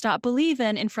Don't Stop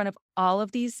Believin' in front of all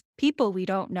of these people we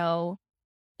don't know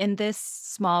in this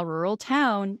small rural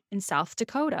town in South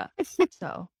Dakota.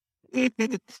 So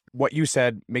What you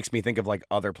said makes me think of like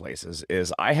other places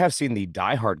is I have seen the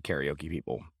diehard karaoke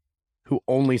people who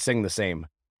only sing the same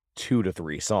 2 to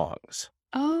 3 songs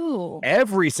oh,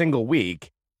 every single week,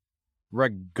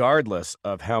 regardless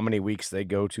of how many weeks they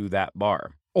go to that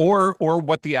bar. Or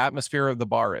what the atmosphere of the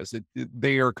bar is.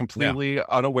 They are completely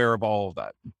unaware of all of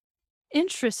that.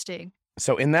 interesting.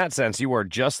 So in that sense, you are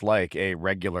just like a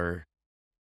regular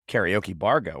karaoke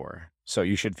bar goer. So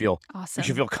you should feel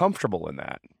Awesome. comfortable in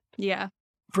that. Yeah.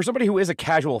 For somebody who is a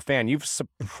casual fan, you've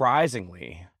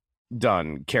surprisingly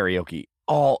done karaoke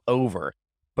all over.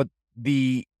 But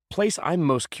the place I'm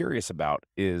most curious about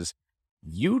is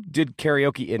you did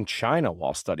karaoke in China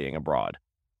while studying abroad.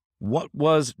 What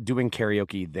was doing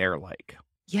karaoke there like?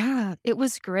 Yeah, it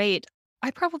was great. I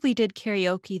probably did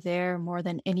karaoke there more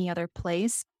than any other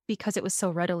place because it was so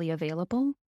readily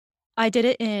available. I did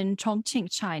it in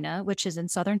Chongqing, China, which is in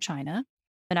southern China.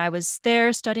 And I was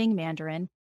there studying Mandarin.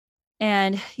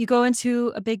 And you go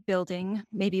into a big building,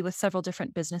 maybe with several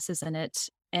different businesses in it.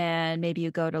 And maybe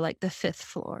you go to like the 5th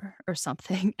floor or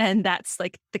something. And that's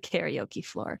like the karaoke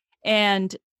floor.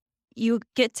 And you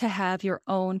get to have your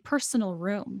own personal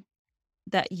room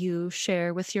that you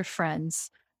share with your friends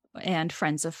and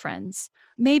friends of friends.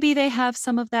 Maybe they have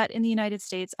some of that in the United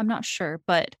States. I'm not sure,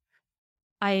 but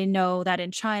I know that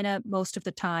in China, most of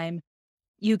the time,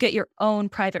 you get your own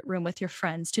private room with your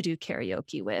friends to do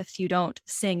karaoke with. You don't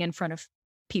sing in front of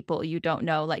people you don't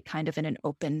know, like kind of in an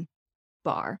open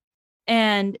bar.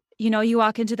 And, you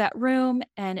walk into that room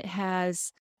and it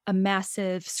has a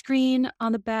massive screen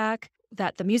on the back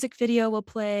that the music video will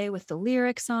play with the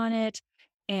lyrics on it.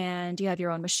 And you have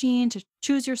your own machine to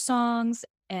choose your songs.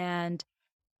 And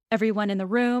everyone in the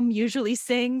room usually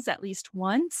sings at least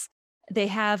once. They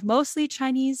have mostly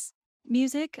Chinese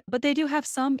music, but they do have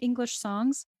some English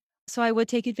songs. So I would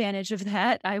take advantage of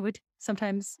that. I would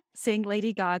sometimes sing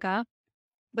Lady Gaga,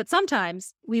 but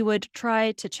sometimes we would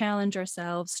try to challenge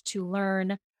ourselves to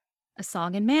learn a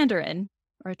song in Mandarin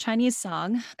or a Chinese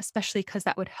song, especially because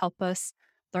that would help us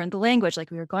learn the language.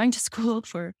 Like we were going to school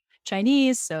for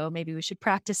Chinese, so maybe we should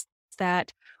practice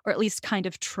that or at least kind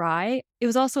of try. It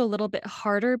was also a little bit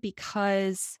harder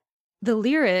because the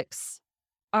lyrics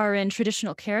are in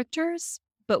traditional characters,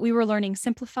 but we were learning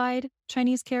simplified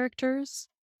Chinese characters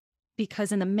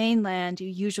because in the mainland you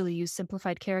usually use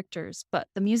simplified characters, but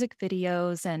the music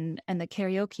videos and the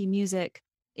karaoke music,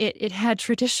 it had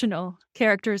traditional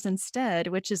characters instead,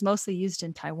 which is mostly used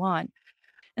in Taiwan.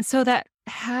 And so that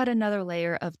had another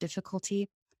layer of difficulty,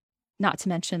 not to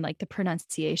mention like the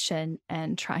pronunciation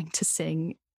and trying to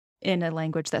sing in a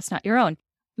language that's not your own.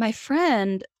 My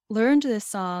friend learned this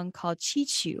song called Chi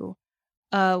Chu,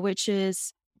 which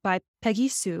is by Peggy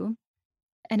Sue.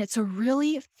 And it's a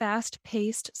really fast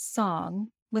paced song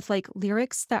with like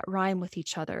lyrics that rhyme with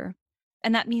each other.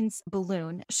 And that means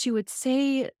balloon. She would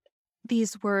say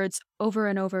these words over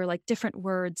and over, like different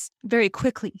words, very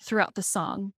quickly throughout the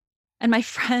song. And my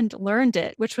friend learned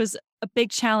it, which was a big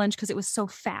challenge because it was so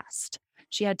fast.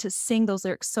 She had to sing those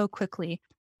lyrics so quickly.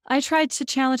 I tried to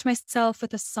challenge myself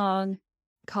with a song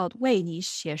called 为你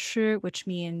写诗, which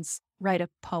means write a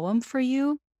poem for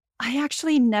you. I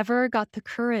actually never got the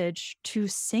courage to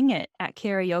sing it at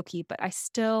karaoke, but I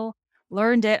still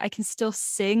learned it. I can still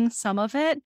sing some of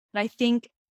it. And I think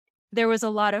there was a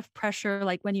lot of pressure,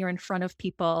 like when you're in front of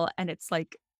people and it's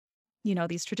like,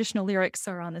 these traditional lyrics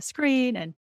are on the screen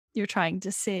and you're trying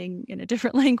to sing in a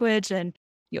different language and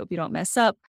you hope you don't mess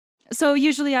up. So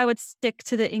usually I would stick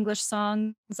to the English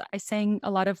songs. I sang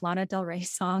a lot of Lana Del Rey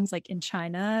songs like in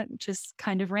China, which is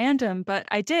kind of random, but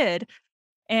I did.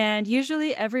 And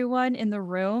usually everyone in the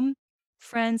room,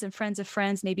 friends and friends of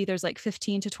friends, maybe there's like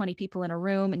 15 to 20 people in a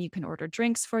room and you can order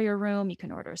drinks for your room, you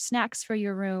can order snacks for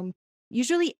your room.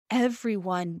 Usually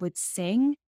everyone would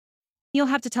sing. You'll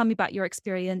have to tell me about your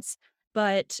experience,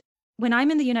 but when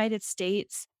I'm in the United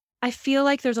States, I feel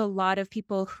like there's a lot of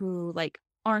people who like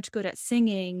aren't good at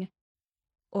singing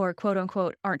or quote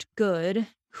unquote aren't good,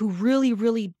 who really,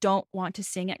 really don't want to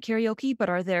sing at karaoke, but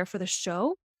are there for the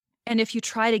show. And if you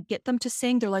try to get them to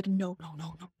sing, they're like, no, no,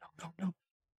 no, no, no, no, no.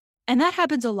 And that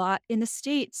happens a lot in the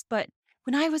States. But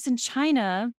when I was in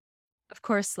China, of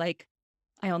course, like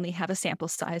I only have a sample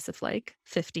size of like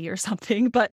 50 or something.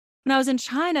 But when I was in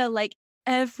China, like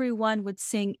everyone would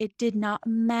sing. It did not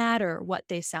matter what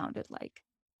they sounded like.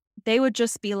 They would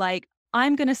just be like,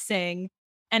 I'm going to sing.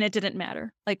 And it didn't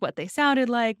matter like what they sounded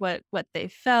like, what they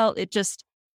felt. They just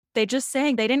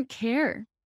sang. They didn't care,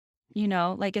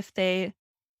 like if they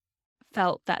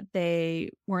felt that they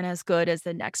weren't as good as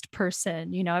the next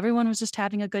person, everyone was just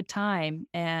having a good time.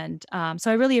 And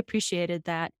so I really appreciated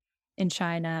that in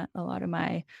China. A lot of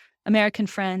my American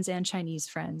friends and Chinese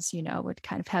friends, would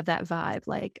kind of have that vibe,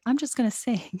 like, I'm just going to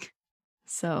sing.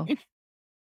 So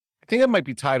I think it might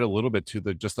be tied a little bit to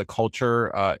the culture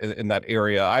in that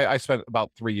area. I spent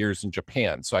about 3 years in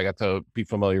Japan, so I got to be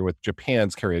familiar with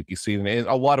Japan's karaoke scene. And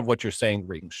a lot of what you're saying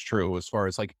rings true as far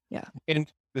as like, yeah.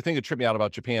 And the thing that tripped me out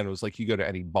about Japan was like you go to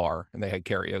any bar and they had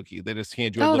karaoke. They just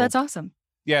hand you a Oh, little. that's awesome.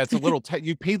 Yeah, it's a little.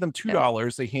 You pay them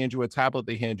 $2. They hand you a tablet.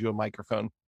 They hand you a microphone.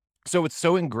 So it's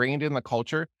so ingrained in the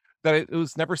culture that it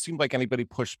was never seemed like anybody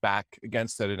pushed back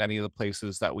against it in any of the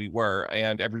places that we were,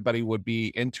 and everybody would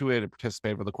be into it and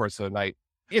participate over the course of the night.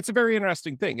 It's a very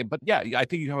interesting thing. But yeah, I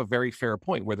think you have a very fair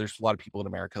point where there's a lot of people in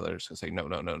America that are just gonna say, no,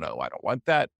 no, no, no, I don't want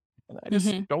that. And I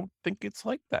just don't think it's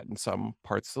like that in some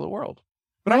parts of the world.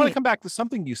 But I want to come back to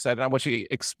something you said, and I want you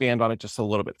to expand on it just a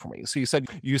little bit for me. So you said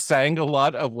you sang a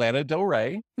lot of Lana Del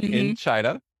Rey in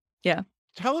China. Yeah.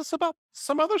 Tell us about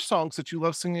some other songs that you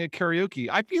love singing at karaoke.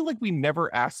 I feel like we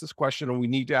never asked this question and we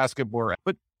need to ask it more.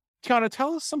 But Tiana,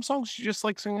 tell us some songs you just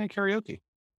like singing at karaoke.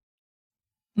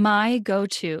 My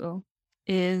go-to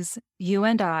is You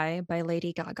and I by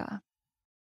Lady Gaga.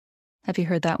 Have you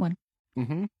heard that one?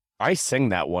 Mm-hmm. I sing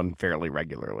that one fairly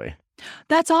regularly.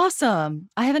 That's awesome.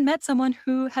 I haven't met someone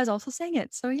who has also sang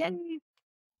it. So yay.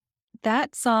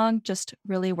 That song just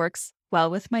really works well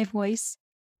with my voice.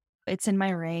 It's in my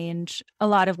range. A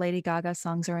lot of Lady Gaga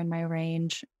songs are in my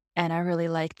range, and I really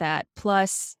like that.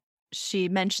 Plus, she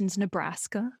mentions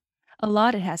Nebraska a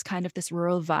lot. It has kind of this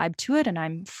rural vibe to it, and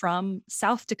I'm from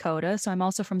South Dakota, so I'm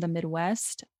also from the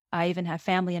Midwest. I even have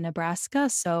family in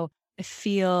Nebraska, so I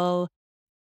feel,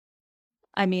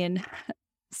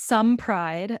 some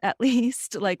pride, at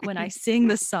least. Like when I sing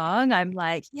the song, I'm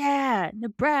like, yeah,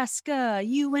 Nebraska,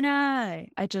 you and I.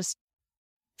 I just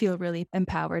feel really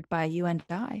empowered by You and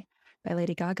I by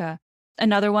Lady Gaga.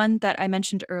 Another one that I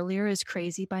mentioned earlier is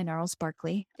Crazy by Gnarls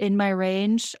Barkley. In my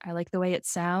range, I like the way it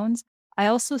sounds. I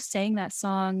also sang that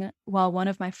song while one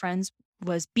of my friends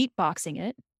was beatboxing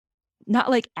it,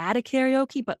 not like at a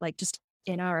karaoke, but like just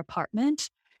in our apartment.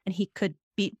 And he could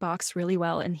beatbox really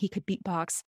well, and he could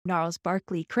beatbox Gnarls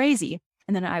Barkley Crazy.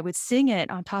 And then I would sing it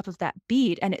on top of that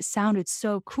beat, and it sounded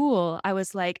so cool. I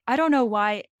was like, I don't know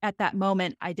why at that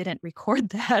moment I didn't record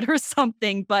that or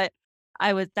something, but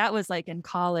that was like in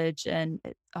college, and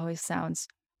it always sounds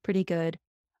pretty good.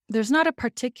 There's not a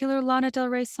particular Lana Del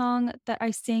Rey song that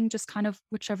I sing, just kind of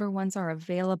whichever ones are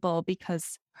available,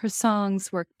 because her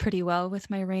songs work pretty well with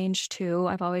my range too.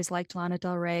 I've always liked Lana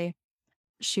Del Rey.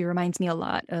 She reminds me a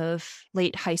lot of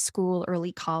late high school,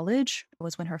 early college. It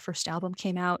was when her first album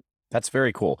came out. That's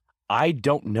very cool. I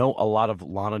don't know a lot of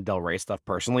Lana Del Rey stuff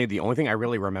personally. The only thing I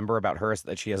really remember about her is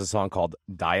that she has a song called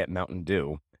Diet Mountain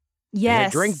Dew. Yes. And I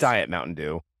drink Diet Mountain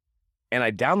Dew, and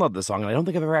I download the song, and I don't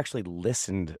think I've ever actually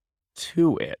listened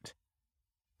to it.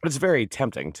 But it's very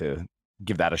tempting to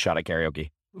give that a shot at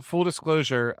karaoke. Full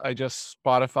disclosure, I just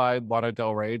Spotify'd Lana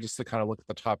Del Rey just to kind of look at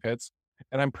the top hits.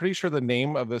 And I'm pretty sure the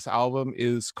name of this album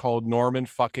is called Norman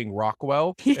fucking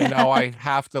Rockwell. Yeah. And now I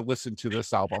have to listen to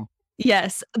this album.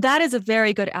 Yes, that is a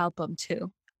very good album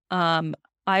too. I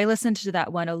listened to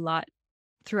that one a lot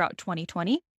throughout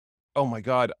 2020. Oh my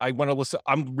God. I want to listen.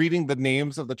 I'm reading the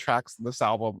names of the tracks in this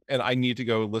album, and I need to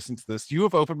go listen to this. You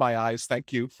have opened my eyes.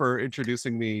 Thank you for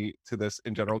introducing me to this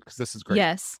in general, because this is great.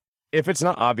 Yes. If it's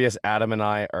not obvious, Adam and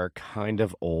I are kind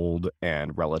of old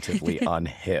and relatively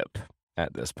unhip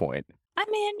at this point. I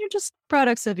mean, you're just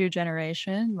products of your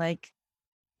generation. Like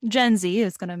Gen Z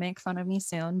is going to make fun of me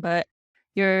soon, but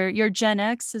you're Gen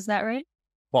X, is that right?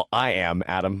 Well, I am,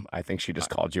 Adam. I think she just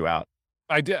called you out.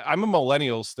 I'm a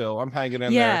millennial still. I'm hanging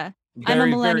in there. Yeah. I'm a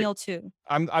Very, millennial too.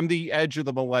 I'm the edge of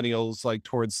the millennials, like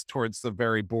towards the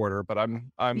very border, but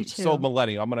I'm Me still too.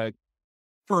 millennial. I'm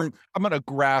gonna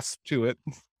grasp to it.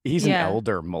 He's an Yeah.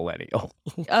 elder millennial.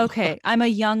 Okay. I'm a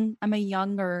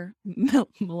younger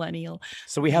millennial.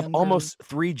 So we have Younger. almost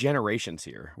 3 generations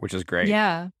here, which is great.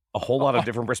 Yeah. A whole lot of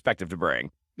different perspective to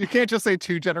bring. You can't just say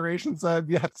 2 generations.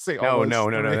 You have to say No. almost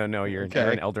 3. You're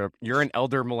Okay. an elder. You're an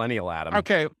elder millennial, Adam.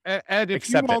 Okay, Ed,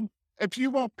 Accept it. if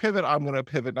you won't pivot, I'm going to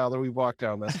pivot now that we walked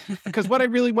down this. Because what I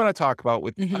really want to talk about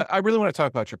Mhm. I really want to talk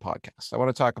about your podcast. I want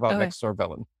to talk about Okay. Next Door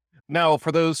Villain. Now,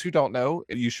 for those who don't know,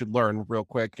 you should learn real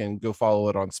quick and go follow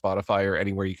it on Spotify or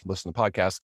anywhere you can listen to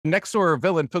podcasts. Next Door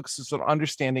Villain focuses on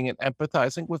understanding and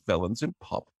empathizing with villains in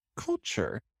pop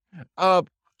culture.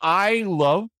 I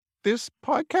love this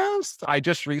podcast. I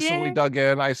just recently Yay. dug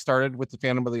in. I started with the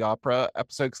Phantom of the Opera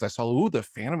episode because I saw, the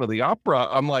Phantom of the Opera.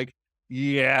 I'm like,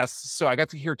 yes. So I got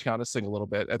to hear Tiana sing a little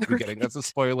bit at the beginning. That's a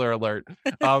spoiler alert.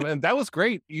 And that was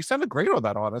great. You sounded great on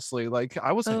that, honestly. Like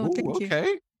I was like, Oh, ooh, thank you.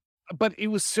 okay. But it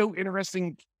was so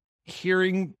interesting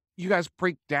hearing you guys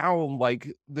break down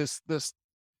like this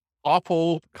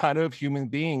awful kind of human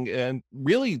being and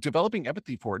really developing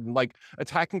empathy for it and like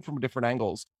attacking from different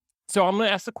angles. So I'm going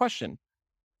to ask the question.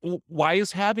 Why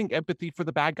is having empathy for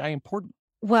the bad guy important?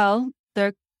 Well,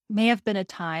 there may have been a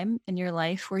time in your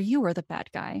life where you were the bad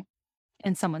guy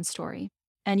in someone's story,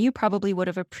 and you probably would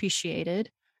have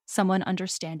appreciated someone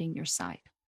understanding your side.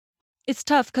 It's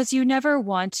tough because you never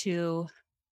want to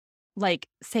like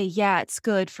say, yeah, it's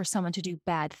good for someone to do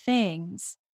bad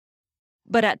things.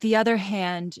 But at the other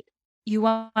hand, you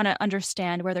want to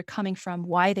understand where they're coming from,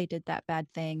 why they did that bad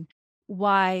thing,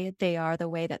 why they are the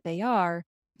way that they are,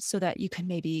 so that you can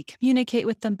maybe communicate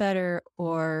with them better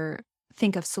or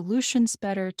think of solutions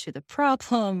better to the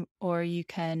problem, or you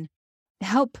can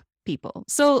help people.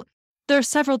 So there are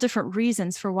several different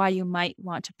reasons for why you might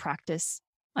want to practice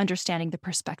understanding the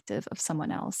perspective of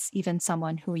someone else, even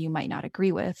someone who you might not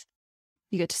agree with.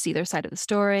 You get to see their side of the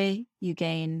story, you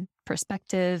gain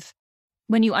perspective.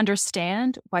 When you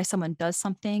understand why someone does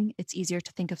something, it's easier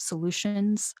to think of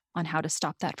solutions on how to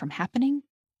stop that from happening.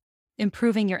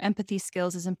 Improving your empathy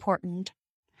skills is important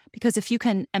because if you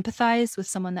can empathize with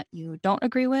someone that you don't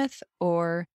agree with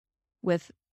or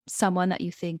with someone that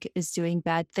you think is doing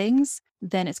bad things,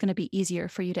 then it's going to be easier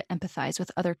for you to empathize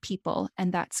with other people.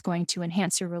 And that's going to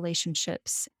enhance your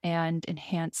relationships and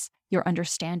enhance your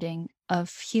understanding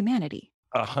of humanity.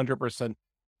 100%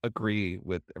 agree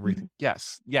with everything.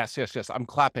 Yes. I'm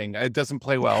clapping. It doesn't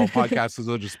play well. Podcasts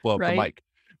will just blow up the Right. mic.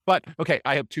 But okay,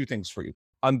 I have 2 things for you.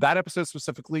 On that episode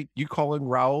specifically, you calling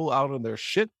Raul out on their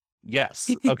shit? Yes.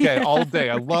 Okay, Yeah, all day.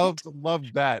 I right.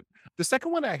 loved that. The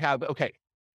second one I have, okay,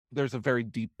 there's a very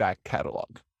deep back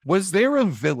catalog. Was there a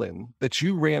villain that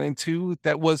you ran into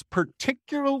that was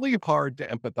particularly hard to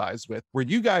empathize with, where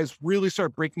you guys really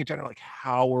start breaking it down, like,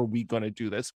 how are we going to do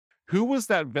this? Who was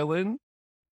that villain?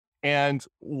 And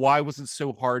why was it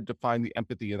so hard to find the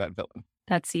empathy in that villain?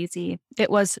 That's easy. It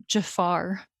was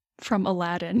Jafar from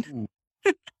Aladdin.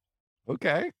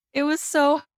 Okay. It was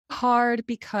so hard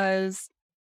because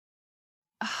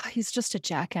he's just a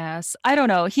jackass. I don't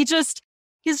know. He's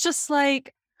just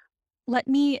like, let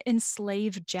me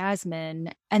enslave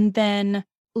Jasmine and then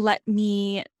let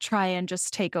me try and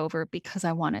just take over because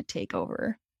I want to take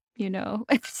over, you know?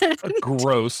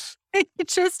 Gross.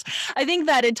 I think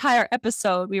that entire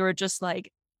episode, we were just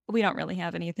like, we don't really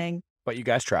have anything. But you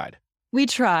guys tried. We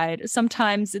tried.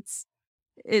 Sometimes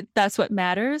that's what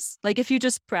matters. Like if you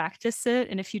just practice it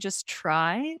and if you just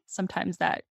try, sometimes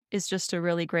that is just a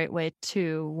really great way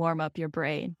to warm up your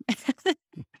brain, to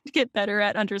get better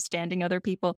at understanding other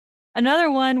people.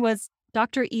 Another one was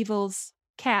Dr. Evil's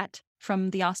cat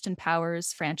from the Austin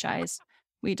Powers franchise.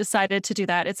 We decided to do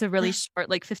that. It's a really short,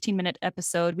 like 15-minute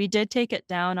episode. We did take it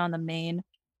down on the main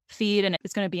feed and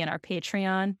it's going to be in our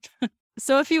Patreon.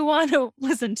 So if you want to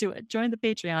listen to it, join the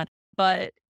Patreon.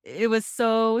 But it was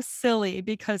so silly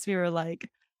because we were like,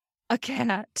 a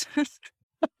cat.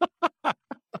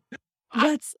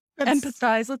 Let's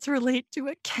empathize. Let's relate to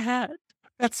a cat.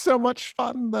 That's so much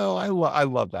fun, though. I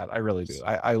love that. I really do.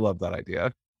 I love that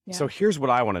idea. Yeah. So here's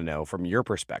what I want to know from your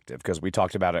perspective, because we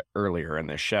talked about it earlier in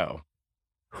this show.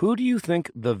 Who do you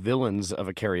think the villains of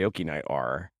a karaoke night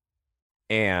are?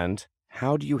 And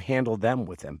how do you handle them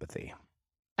with empathy?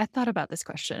 I thought about this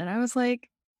question and I was like,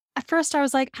 at first I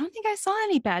was like, I don't think I saw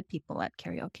any bad people at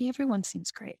karaoke. Everyone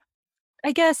seems great.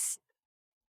 I guess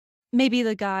maybe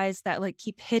the guys that like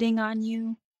keep hitting on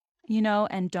you,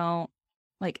 and don't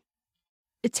like,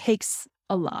 it takes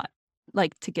a lot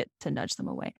like to get to nudge them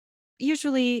away.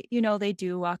 Usually, they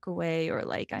do walk away, or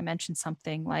like I mentioned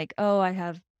something like, oh, I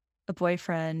have a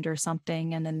boyfriend or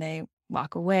something, and then they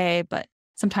walk away. But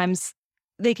sometimes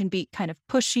they can be kind of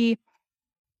pushy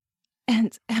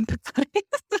and empathize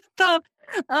with them.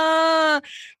 Uh,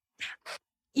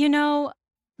 you know,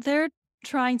 they're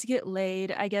trying to get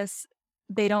laid. I guess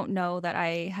they don't know that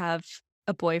I have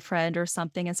a boyfriend or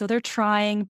something. And so they're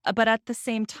trying, but at the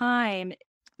same time,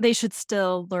 they should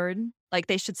still learn, like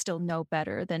they should still know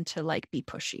better than to like be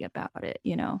pushy about it.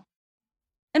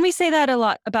 And we say that a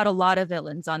lot about a lot of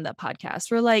villains on the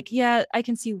podcast. We're like, yeah, I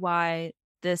can see why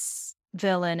this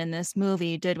villain in this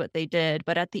movie did what they did,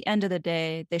 but at the end of the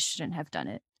day, they shouldn't have done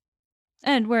it.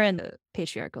 And we're in the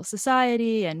patriarchal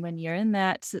society. And when you're in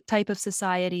that type of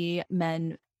society,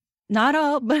 men, not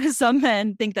all, but some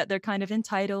men think that they're kind of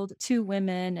entitled to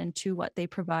women and to what they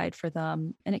provide for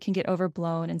them. And it can get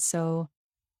overblown. And so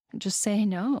just say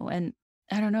no. And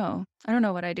I don't know. I don't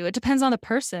know what I do. It depends on the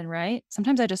person, right?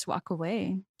 Sometimes I just walk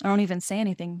away. I don't even say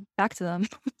anything back to them.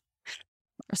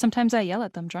 Or sometimes I yell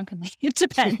at them drunkenly. It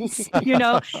depends,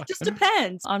 just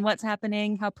depends on what's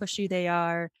happening, how pushy they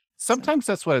are. Sometimes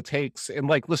that's what it takes. And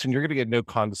like, listen, you're going to get no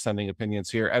condescending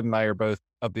opinions here. Ed and I are both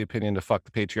of the opinion to fuck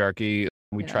the patriarchy.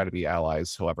 We try to be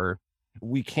allies, however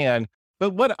we can.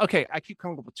 But okay, I keep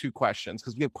coming up with two questions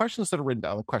because we have questions that are written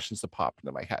down and questions that pop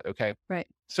into my head. Okay. Right.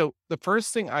 So the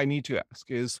first thing I need to ask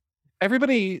is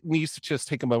everybody needs to just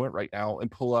take a moment right now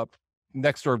and pull up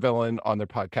Next Door Villain on their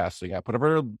podcasting app.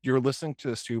 Whatever you're listening to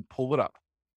this to, pull it up.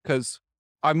 Because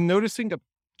I'm noticing a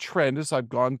trend as I've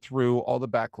gone through all the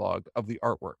backlog of the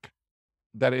artwork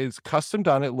that is custom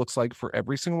done, it looks like, for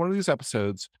every single one of these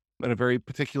episodes in a very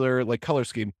particular like color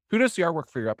scheme. Who does the artwork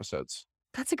for your episodes?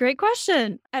 That's a great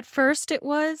question. At first it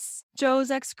was Joe's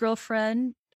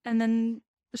ex-girlfriend, and then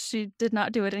she did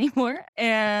not do it anymore.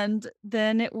 And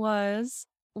then it was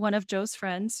one of Joe's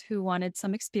friends who wanted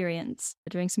some experience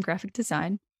doing some graphic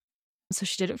design. So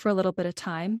she did it for a little bit of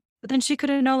time, but then she could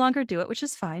no longer do it, which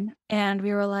is fine. And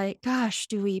we were like, gosh,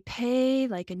 do we pay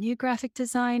like a new graphic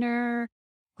designer?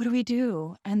 What do we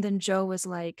do? And then Joe was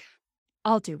like,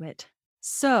 I'll do it.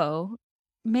 So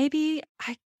maybe,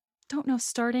 I don't know,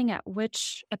 starting at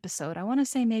which episode. I want to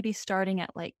say maybe starting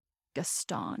at like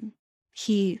Gaston.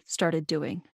 He started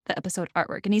doing the episode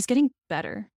artwork and he's getting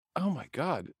better. Oh my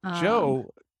God. Joe,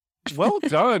 well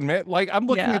done, man. Like I'm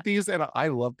looking at these and I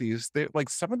love these. They like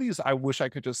some of these I wish I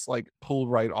could just like pull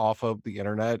right off of the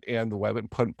internet and the web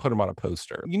and put them on a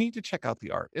poster. You need to check out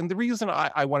the art. And the reason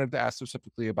I wanted to ask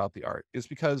specifically about the art is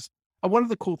because one of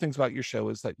the cool things about your show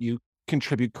is that you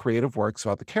contribute creative works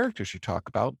about the characters you talk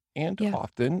about, and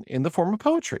often in the form of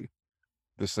poetry.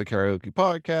 This is a karaoke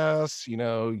podcast.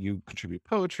 You contribute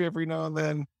poetry every now and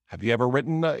then. Have you ever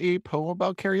written a poem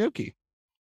about karaoke?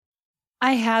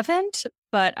 I haven't,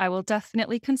 but I will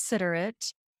definitely consider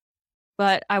it.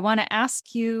 But I want to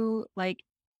ask you, like,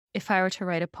 if I were to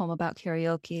write a poem about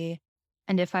karaoke,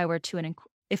 and if I were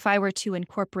to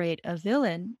incorporate a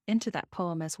villain into that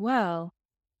poem as well,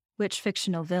 which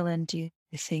fictional villain do you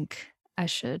think I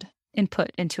should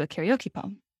input into a karaoke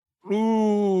poem?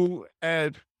 Ooh,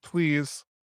 Ed, please.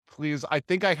 I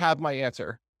think I have my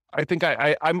answer. I think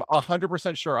I'm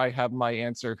 100% sure I have my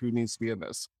answer who needs to be in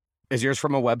this. Is yours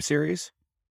from a web series?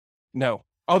 No.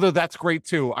 Although that's great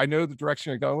too. I know the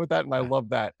direction you're going with that, and I love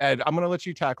that. Ed, I'm going to let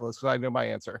you tackle this because I know my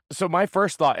answer. So my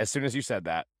first thought, as soon as you said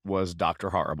that, was Dr.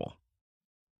 Horrible.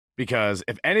 Because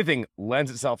if anything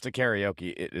lends itself to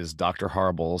karaoke, it is Dr.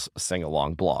 Horrible's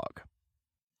sing-along blog.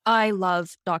 I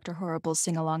love Dr. Horrible's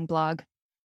sing-along blog.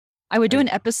 I would do an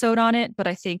episode on it, but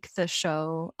I think the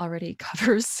show already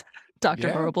covers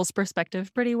Dr. Horrible's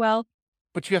perspective pretty well.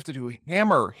 But you have to do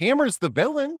Hammer. Hammer's the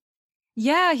villain.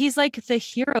 Yeah, he's like the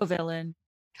hero villain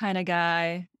kind of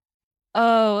guy.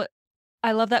 Oh,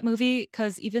 I love that movie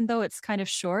because even though it's kind of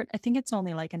short, I think it's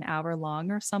only like an hour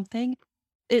long or something.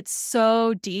 It's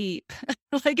so deep.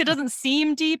 Like it doesn't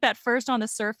seem deep at first on the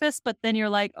surface, but then you're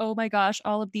like, oh my gosh,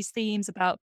 all of these themes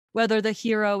about whether the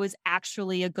hero is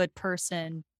actually a good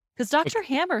person. Because Dr.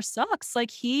 Hammer sucks.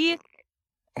 Like he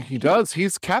does.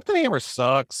 Captain Hammer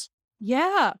sucks.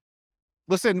 Yeah.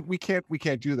 Listen, we can't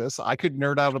do this. I could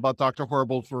nerd out about Dr.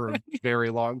 Horrible for a very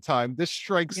long time. This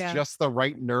strikes just the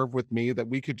right nerve with me that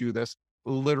we could do this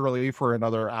literally for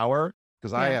another hour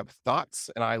because I have thoughts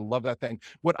and I love that thing.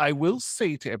 What I will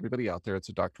say to everybody out there, it's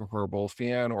a Dr. Horrible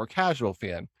fan or casual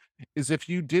fan, is if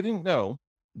you didn't know,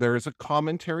 there is a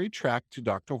commentary track to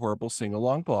Dr. Horrible's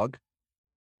sing-along blog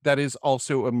that is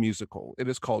also a musical. It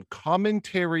is called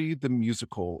Commentary the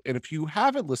Musical. And if you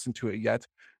haven't listened to it yet,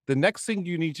 the next thing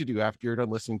you need to do after you're done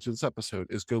listening to this episode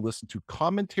is go listen to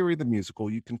Commentary the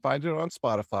Musical. You can find it on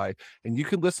Spotify, and you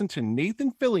can listen to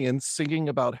Nathan Fillion singing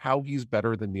about how he's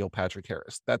better than Neil Patrick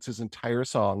Harris. That's his entire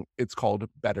song. It's called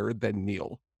Better Than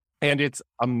Neil, and it's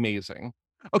amazing.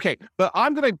 Okay, but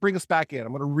I'm going to bring us back in.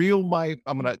 I'm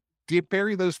going to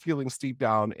bury those feelings deep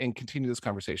down and continue this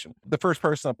conversation. The first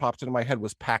person that popped into my head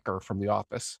was Packer from The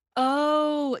Office.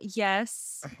 Oh,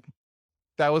 yes.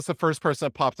 That was the first person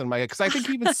that popped in my head because I think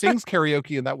he even sings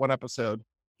karaoke in that one episode.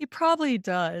 He probably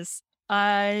does.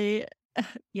 I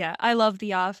love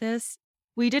The Office.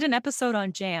 We did an episode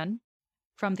on Jan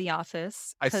from The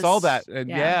Office. I saw that, and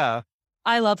yeah.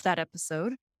 I love that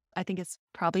episode. I think it's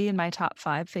probably in my top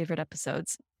 5 favorite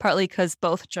episodes, partly because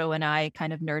both Joe and I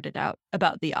kind of nerded out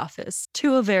about The Office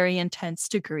to a very intense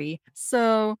degree.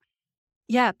 So,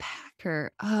 yeah,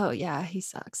 Packer. Oh, yeah, he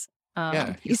sucks.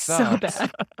 Yeah, he's sucks. so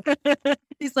bad.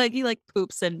 He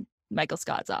poops in Michael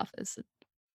Scott's office.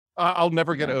 I'll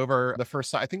never get over the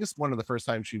first time. I think it's one of the first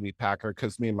times you meet Packer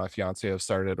because me and my fiance have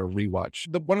started a rewatch.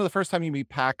 One of the first time you meet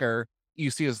Packer, you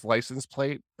see his license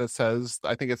plate that says,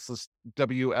 I think it's this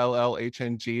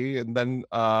WLLHNG. And then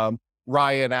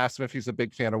Ryan asked him if he's a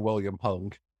big fan of William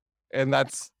Hung. And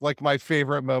that's like my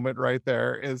favorite moment right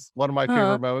there is one of my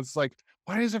favorite moments. Like,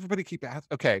 why does everybody keep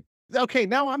asking? Okay,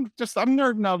 now I'm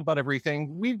nerding out about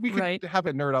everything. We could have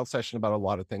a nerd out session about a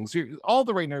lot of things. All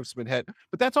the right nerves have been hit,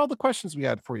 but that's all the questions we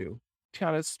had for you.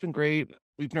 Tiana, it's been great.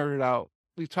 We've nerded out.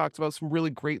 We've talked about some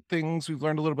really great things. We've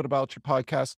learned a little bit about your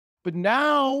podcast, but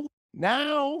now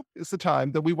is the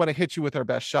time that we want to hit you with our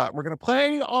best shot. We're going to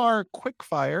play our quick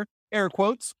fire, air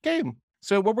quotes, game.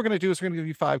 So what we're going to do is we're going to give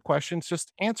you 5 questions.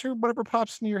 Just answer whatever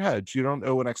pops into your head. You don't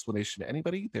owe an explanation to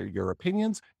anybody. They're your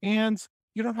opinions, and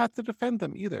you don't have to defend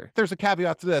them either. There's a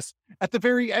caveat to this. At the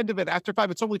very end of it, after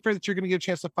 5, it's only fair that you're going to get a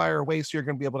chance to fire away. So you're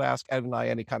going to be able to ask Ed and I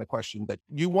any kind of question that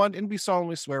you want and be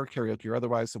solemnly swear karaoke, or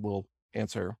otherwise we'll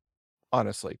answer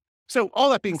honestly. So all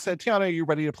that being said, Tiana, are you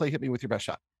ready to play Hit Me With Your Best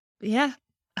Shot? Yeah.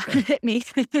 Hit me.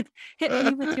 Hit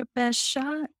me with your best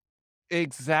shot.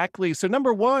 Exactly. So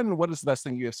number 1, what is the best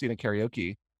thing you have seen in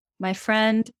karaoke? My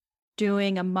friend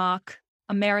doing a mock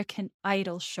American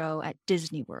Idol show at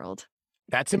Disney World.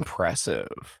 That's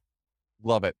impressive.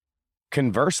 Love it.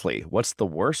 Conversely, what's the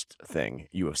worst thing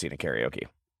you have seen in karaoke?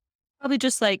 Probably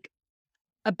just like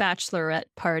a bachelorette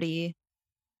party,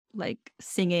 like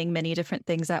singing many different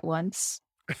things at once.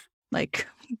 Like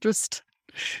just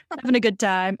having a good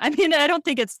time. I mean, I don't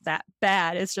think it's that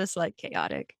bad. It's just like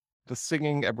chaotic. The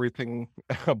singing, everything,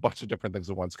 a bunch of different things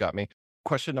at once got me.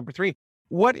 Question number 3.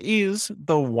 What is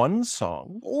the one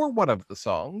song or one of the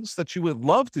songs that you would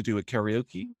love to do at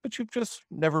karaoke, but you've just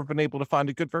never been able to find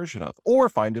a good version of or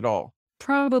find it all?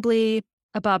 Probably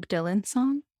a Bob Dylan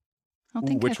song. I don't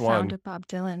think I which found one? a Bob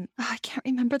Dylan. I can't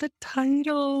remember the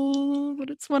title, but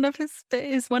it's one of his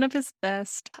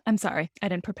best. I'm sorry. I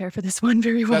didn't prepare for this one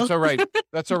very well. That's all right.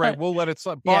 That's all right. We'll let it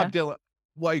slide. Bob Dylan.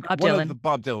 Like Bob one Dylan. of the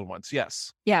Bob Dylan ones.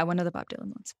 Yes. Yeah, one of the Bob Dylan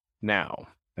ones. Now,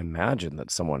 imagine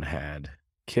that someone had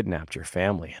kidnapped your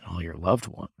family and all your loved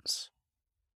ones,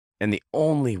 and the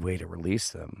only way to release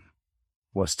them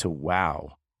was to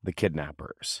wow the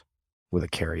kidnappers with a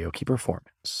karaoke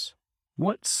performance.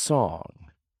 What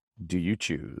song do you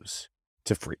choose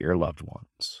to free your loved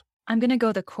ones? I'm going to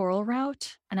go the choral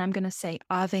route, and I'm going to say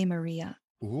Ave Maria.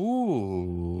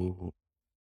 Ooh.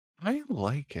 I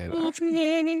like it.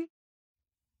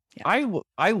 Yeah.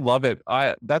 I love it.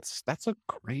 That's a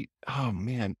great, oh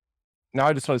man. Now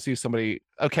I just want to see somebody.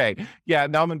 Okay. Yeah.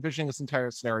 Now I'm envisioning this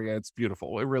entire scenario. It's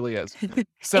beautiful. It really is.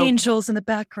 So Angels in the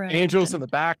background. angels in the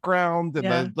background and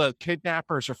Yeah. the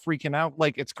kidnappers are freaking out.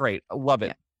 Like, it's great. I love it.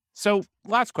 Yeah. So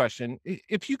last question.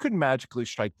 If you could magically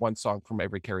strike one song from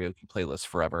every karaoke playlist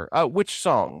forever, which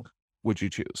song would you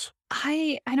choose?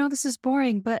 I know this is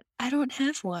boring, but I don't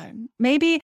have one.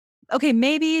 Maybe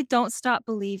Don't Stop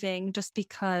Believing, just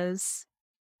because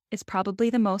it's probably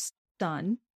the most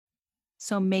done.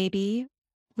 So maybe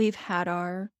we've had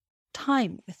our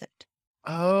time with it.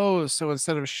 Oh, so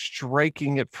instead of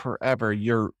striking it forever,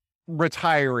 you're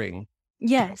retiring.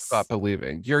 Yes. Stop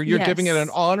Believing. You're giving it an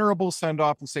Yes. honorable send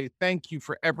off and say thank you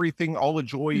for everything, all the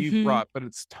joy you've Mhm. brought, but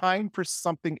it's time for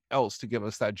something else to give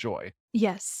us that joy.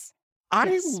 Yes. I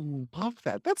Yes. love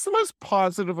that. That's the most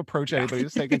positive approach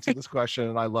anybody's taken to this question,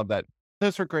 and I love that.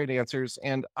 Those were great answers,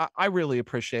 and I really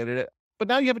appreciated it. But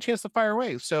now you have a chance to fire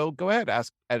away. So go ahead,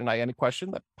 ask Ed and I any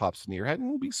question that pops into your head,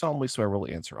 and we solemnly swear we'll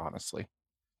answer honestly.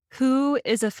 Who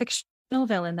is a fictional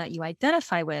villain that you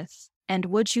identify with And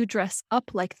would you dress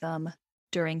up like them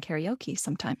during karaoke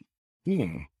sometime?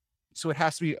 So it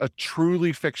has to be a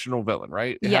truly fictional villain,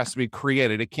 right? It Yeah. has to be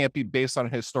created. It can't be based on a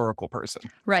historical person.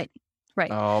 Right.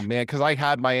 Oh man, because I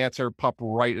had my answer pop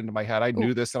right into my head. I Ooh.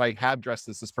 knew this, and I have dressed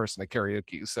as this person at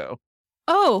karaoke. So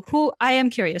Oh, I am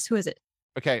curious. Who is it?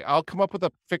 okay, I'll come up with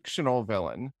a fictional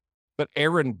villain, but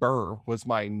Aaron Burr was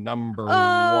my number one,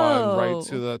 right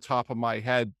to Oh. the top of my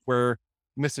head, where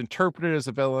misinterpreted as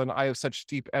a villain. I have such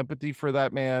deep empathy for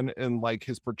that man and like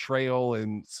his portrayal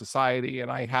in society.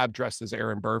 And I have dressed as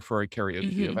Aaron Burr for a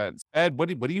karaoke Mhm. event. Ed, what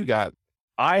do you got?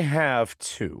 I have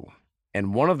two,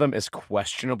 and one of them is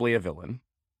questionably a villain,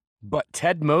 but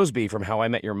Ted Mosby from How I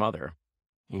Met Your Mother,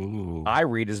 Ooh. I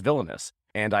read as villainous,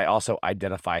 and I also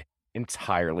identify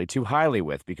entirely too highly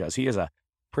with because he is a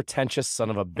pretentious son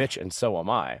of a bitch, and so am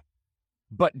I.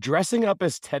 But dressing up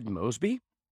as Ted Mosby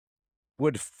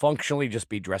would functionally just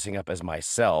be dressing up as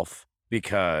myself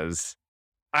because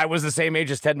I was the same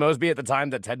age as Ted Mosby at the time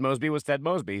that Ted Mosby was Ted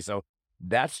Mosby. So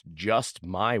that's just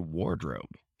my wardrobe.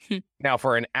 Now,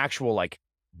 for an actual, like,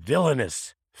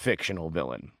 villainous fictional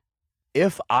villain,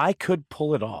 if I could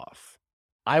pull it off,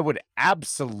 I would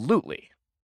absolutely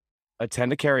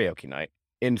attend a karaoke night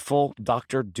in full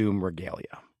Dr. Doom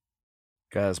regalia.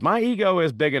 Because my ego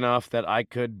is big enough that I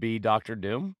could be Dr.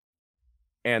 Doom.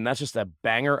 And that's just a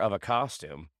banger of a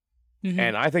costume. Mhm.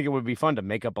 And I think it would be fun to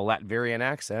make up a Latvian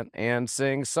accent and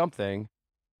sing something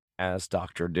as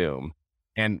Dr. Doom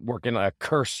and work in a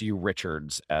Curse You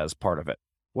Richards as part of it.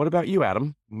 What about you,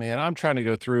 Adam? Man, I'm trying to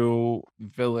go through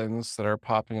villains that are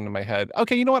popping into my head.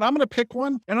 Okay, you know what? I'm going to pick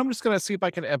one, and I'm just going to see if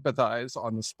I can empathize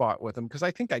on the spot with him because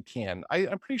I think I can.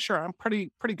 I'm pretty sure I'm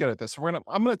pretty good at this. I'm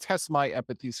going to test my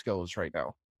empathy skills right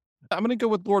now. I'm going to go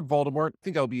with Lord Voldemort. I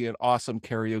think I'll be an awesome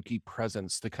karaoke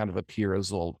presence to kind of appear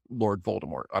as Lord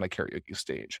Voldemort on a karaoke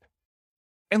stage.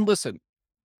 And listen,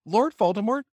 Lord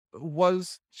Voldemort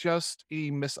was just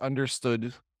a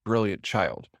misunderstood, brilliant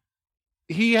child.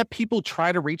 He had people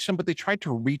try to reach him, but they tried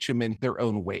to reach him in their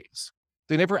own ways.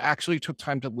 They never actually took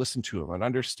time to listen to him and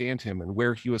understand him and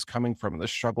where he was coming from and the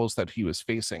struggles that he was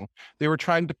facing. They were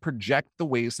trying to project the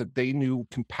ways that they knew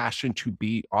compassion to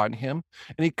be on him.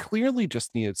 And he clearly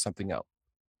just needed something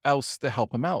else to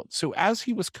help him out. So as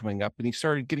he was coming up and he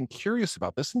started getting curious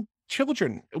about this, and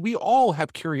children, we all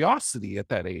have curiosity at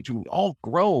that age and we all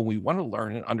grow and we want to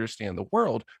learn and understand the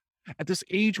world. At this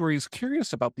age where he's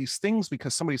curious about these things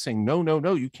because somebody's saying, no, no,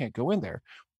 no, you can't go in there.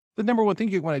 The number one thing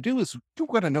you want to do is you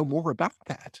want to know more about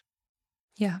that.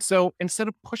 Yeah. So instead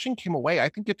of pushing him away, I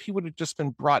think if he would have just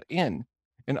been brought in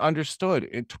and understood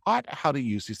and taught how to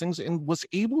use these things and was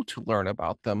able to learn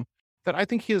about them, that I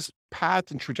think his path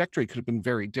and trajectory could have been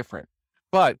very different.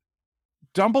 But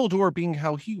Dumbledore, being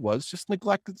how he was, just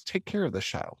neglected to take care of the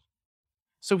child.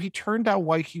 So he turned out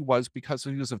why he was because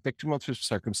he was a victim of his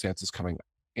circumstances coming up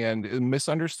and a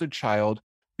misunderstood child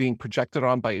being projected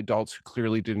on by adults who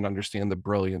clearly didn't understand the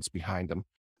brilliance behind him.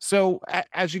 So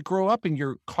as you grow up and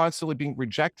you're constantly being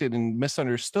rejected and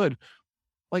misunderstood,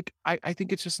 like I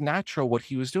think it's just natural what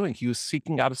he was doing. He was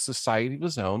seeking out a society of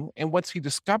his own. And once he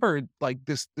discovered like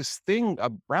this thing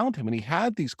around him and he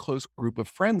had these close group of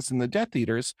friends in the Death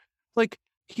Eaters, like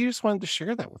he just wanted to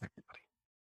share that with everybody.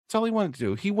 That's all he wanted to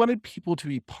do. He wanted people to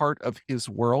be part of his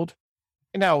world.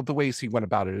 And now the ways he went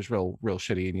about it is real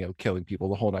shitty and, killing people,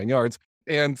 the whole 9 yards.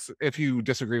 And if you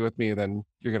disagree with me, then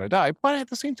you're going to die. But at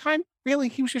the same time, really,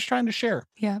 he was just trying to share.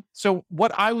 Yeah. So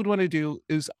what I would want to do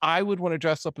is I would want to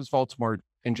dress up as Voldemort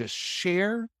and just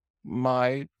share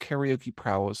my karaoke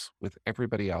prowess with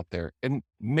everybody out there and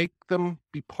make them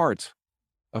be part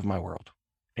of my world.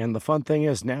 And the fun thing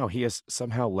is now he is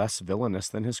somehow less villainous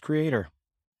than his creator.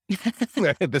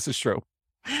 This is true.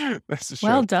 This is true.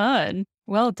 Well done.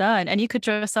 Well done. And you could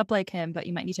dress up like him, but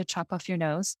you might need to chop off your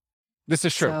nose. This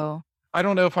is true. So I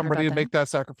don't know if I'm What ready to about make that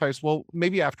sacrifice. Well,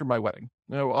 maybe after my wedding.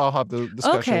 I'll have the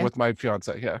discussion Okay. with my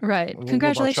fiance. Yeah. right. We'll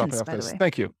Congratulations, off by the this. way.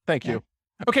 Thank you. Thank Yeah. you.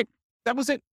 Okay. That was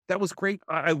it. That was great.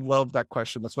 I love that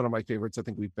question. That's one of my favorites I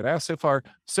think we've been asked so far.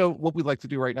 So what we'd like to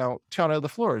do right now, Tiana, the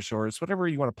floor is yours. Whatever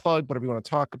you want to plug, whatever you want to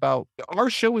talk about. Our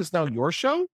show is now your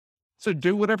show. So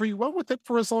do whatever you want with it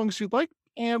for as long as you'd like.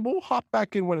 And we'll hop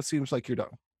back in when it seems like you're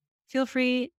done. Feel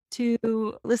free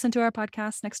to listen to our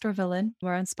podcast, Next Door Villain.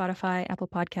 We're on Spotify, Apple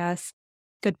Podcasts,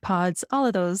 Good Pods, all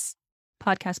of those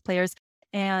podcast players.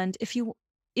 And if you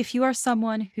are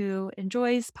someone who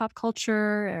enjoys pop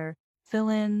culture or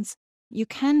villains, you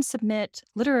can submit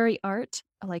literary art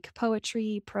like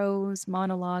poetry, prose,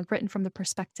 monologue written from the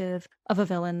perspective of a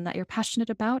villain that you're passionate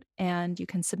about. And you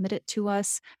can submit it to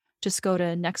us. Just go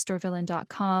to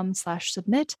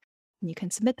nextdoorvillain.com/submit. And you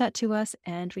can submit that to us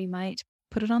and we might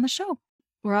put it on the show.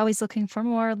 We're always looking for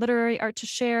more literary art to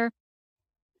share.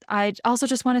 I also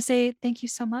just want to say thank you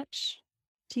so much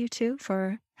to you two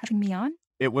for having me on.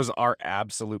 It was our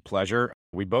absolute pleasure.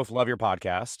 We both love your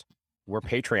podcast. We're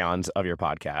Patreons of your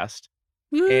podcast.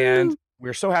 And Woo!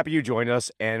 we're so happy you joined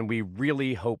us. And we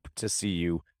really hope to see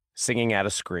you singing at a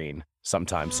screen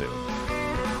sometime soon.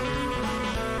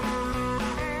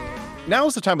 Now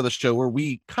is the time of the show where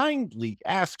we kindly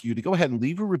ask you to go ahead and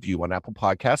leave a review on Apple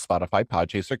Podcasts, Spotify,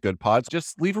 Podchaser, Good Pods.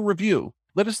 Just leave a review.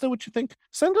 Let us know what you think.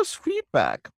 Send us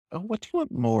feedback. What do you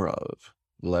want more of?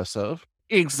 Less of?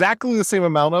 Exactly the same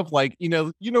amount of, like, you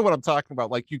know what I'm talking about.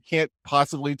 Like, you can't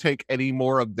possibly take any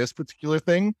more of this particular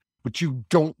thing, but you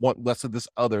don't want less of this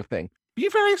other thing. Be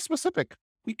very specific.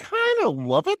 We kind of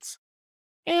love it.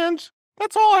 And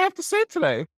that's all I have to say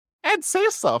today. And say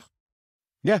stuff.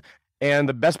 Yeah. And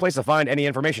the best place to find any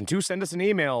information to send us an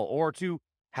email or to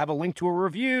have a link to a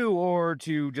review or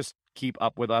to just keep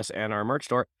up with us and our merch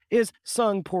store is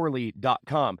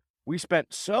sungpoorly.com. We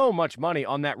spent so much money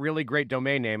on that really great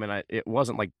domain name, and it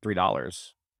wasn't like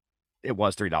 $3. It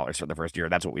was $3 for the first year.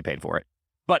 That's what we paid for it.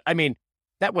 But, I mean,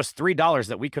 that was $3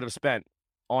 that we could have spent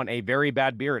on a very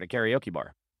bad beer at a karaoke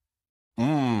bar.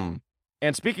 Mm.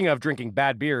 And speaking of drinking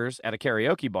bad beers at a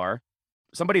karaoke bar,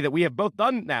 somebody that we have both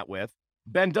done that with,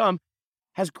 Ben Dumb,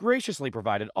 has graciously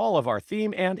provided all of our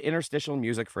theme and interstitial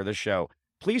music for the show.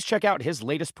 Please check out his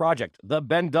latest project, The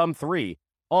Ben Dumb 3,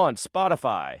 on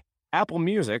Spotify, Apple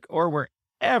Music, or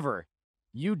wherever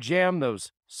you jam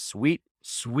those sweet,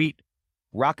 sweet,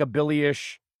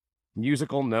 rockabilly-ish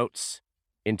musical notes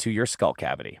into your skull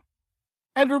cavity.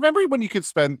 And remember when you could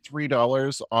spend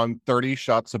 $3 on 30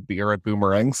 shots of beer at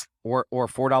Boomerangs? Or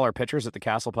 $4 pitchers at the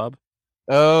Castle Pub?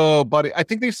 Oh, buddy. I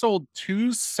think they sold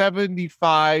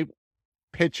 275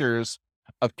 pitchers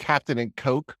of Captain and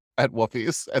Coke at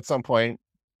Wolfie's at some point.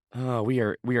 Oh, we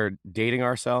are dating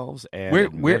ourselves and We're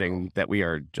admitting that we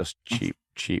are just cheap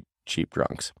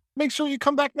drunks. Make sure you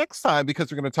come back next time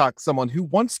because we're going to talk to someone who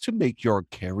wants to make your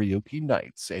karaoke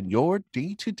nights and your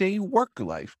day-to-day work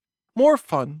life more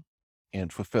fun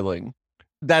and fulfilling.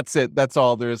 That's it. That's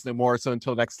all. There is no more. So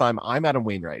until next time, I'm Adam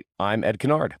Wainwright. I'm Ed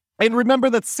Kennard. And remember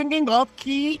that singing off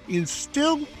key is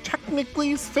still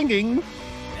technically singing.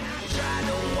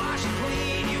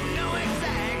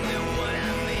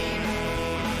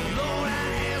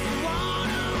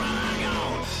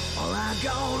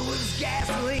 Gone was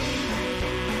gasoline.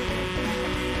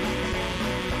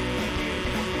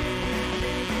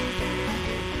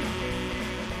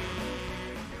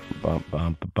 Bum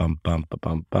bum bum bum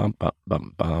bum bum bum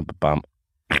bum bum bum.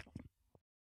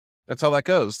 That's how that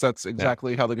goes. That's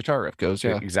exactly how the guitar riff goes.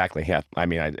 Yeah, exactly. Yeah, I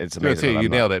mean, it's amazing. You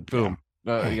nailed it. Boom.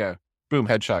 Yeah. Boom.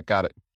 Headshot. Got it.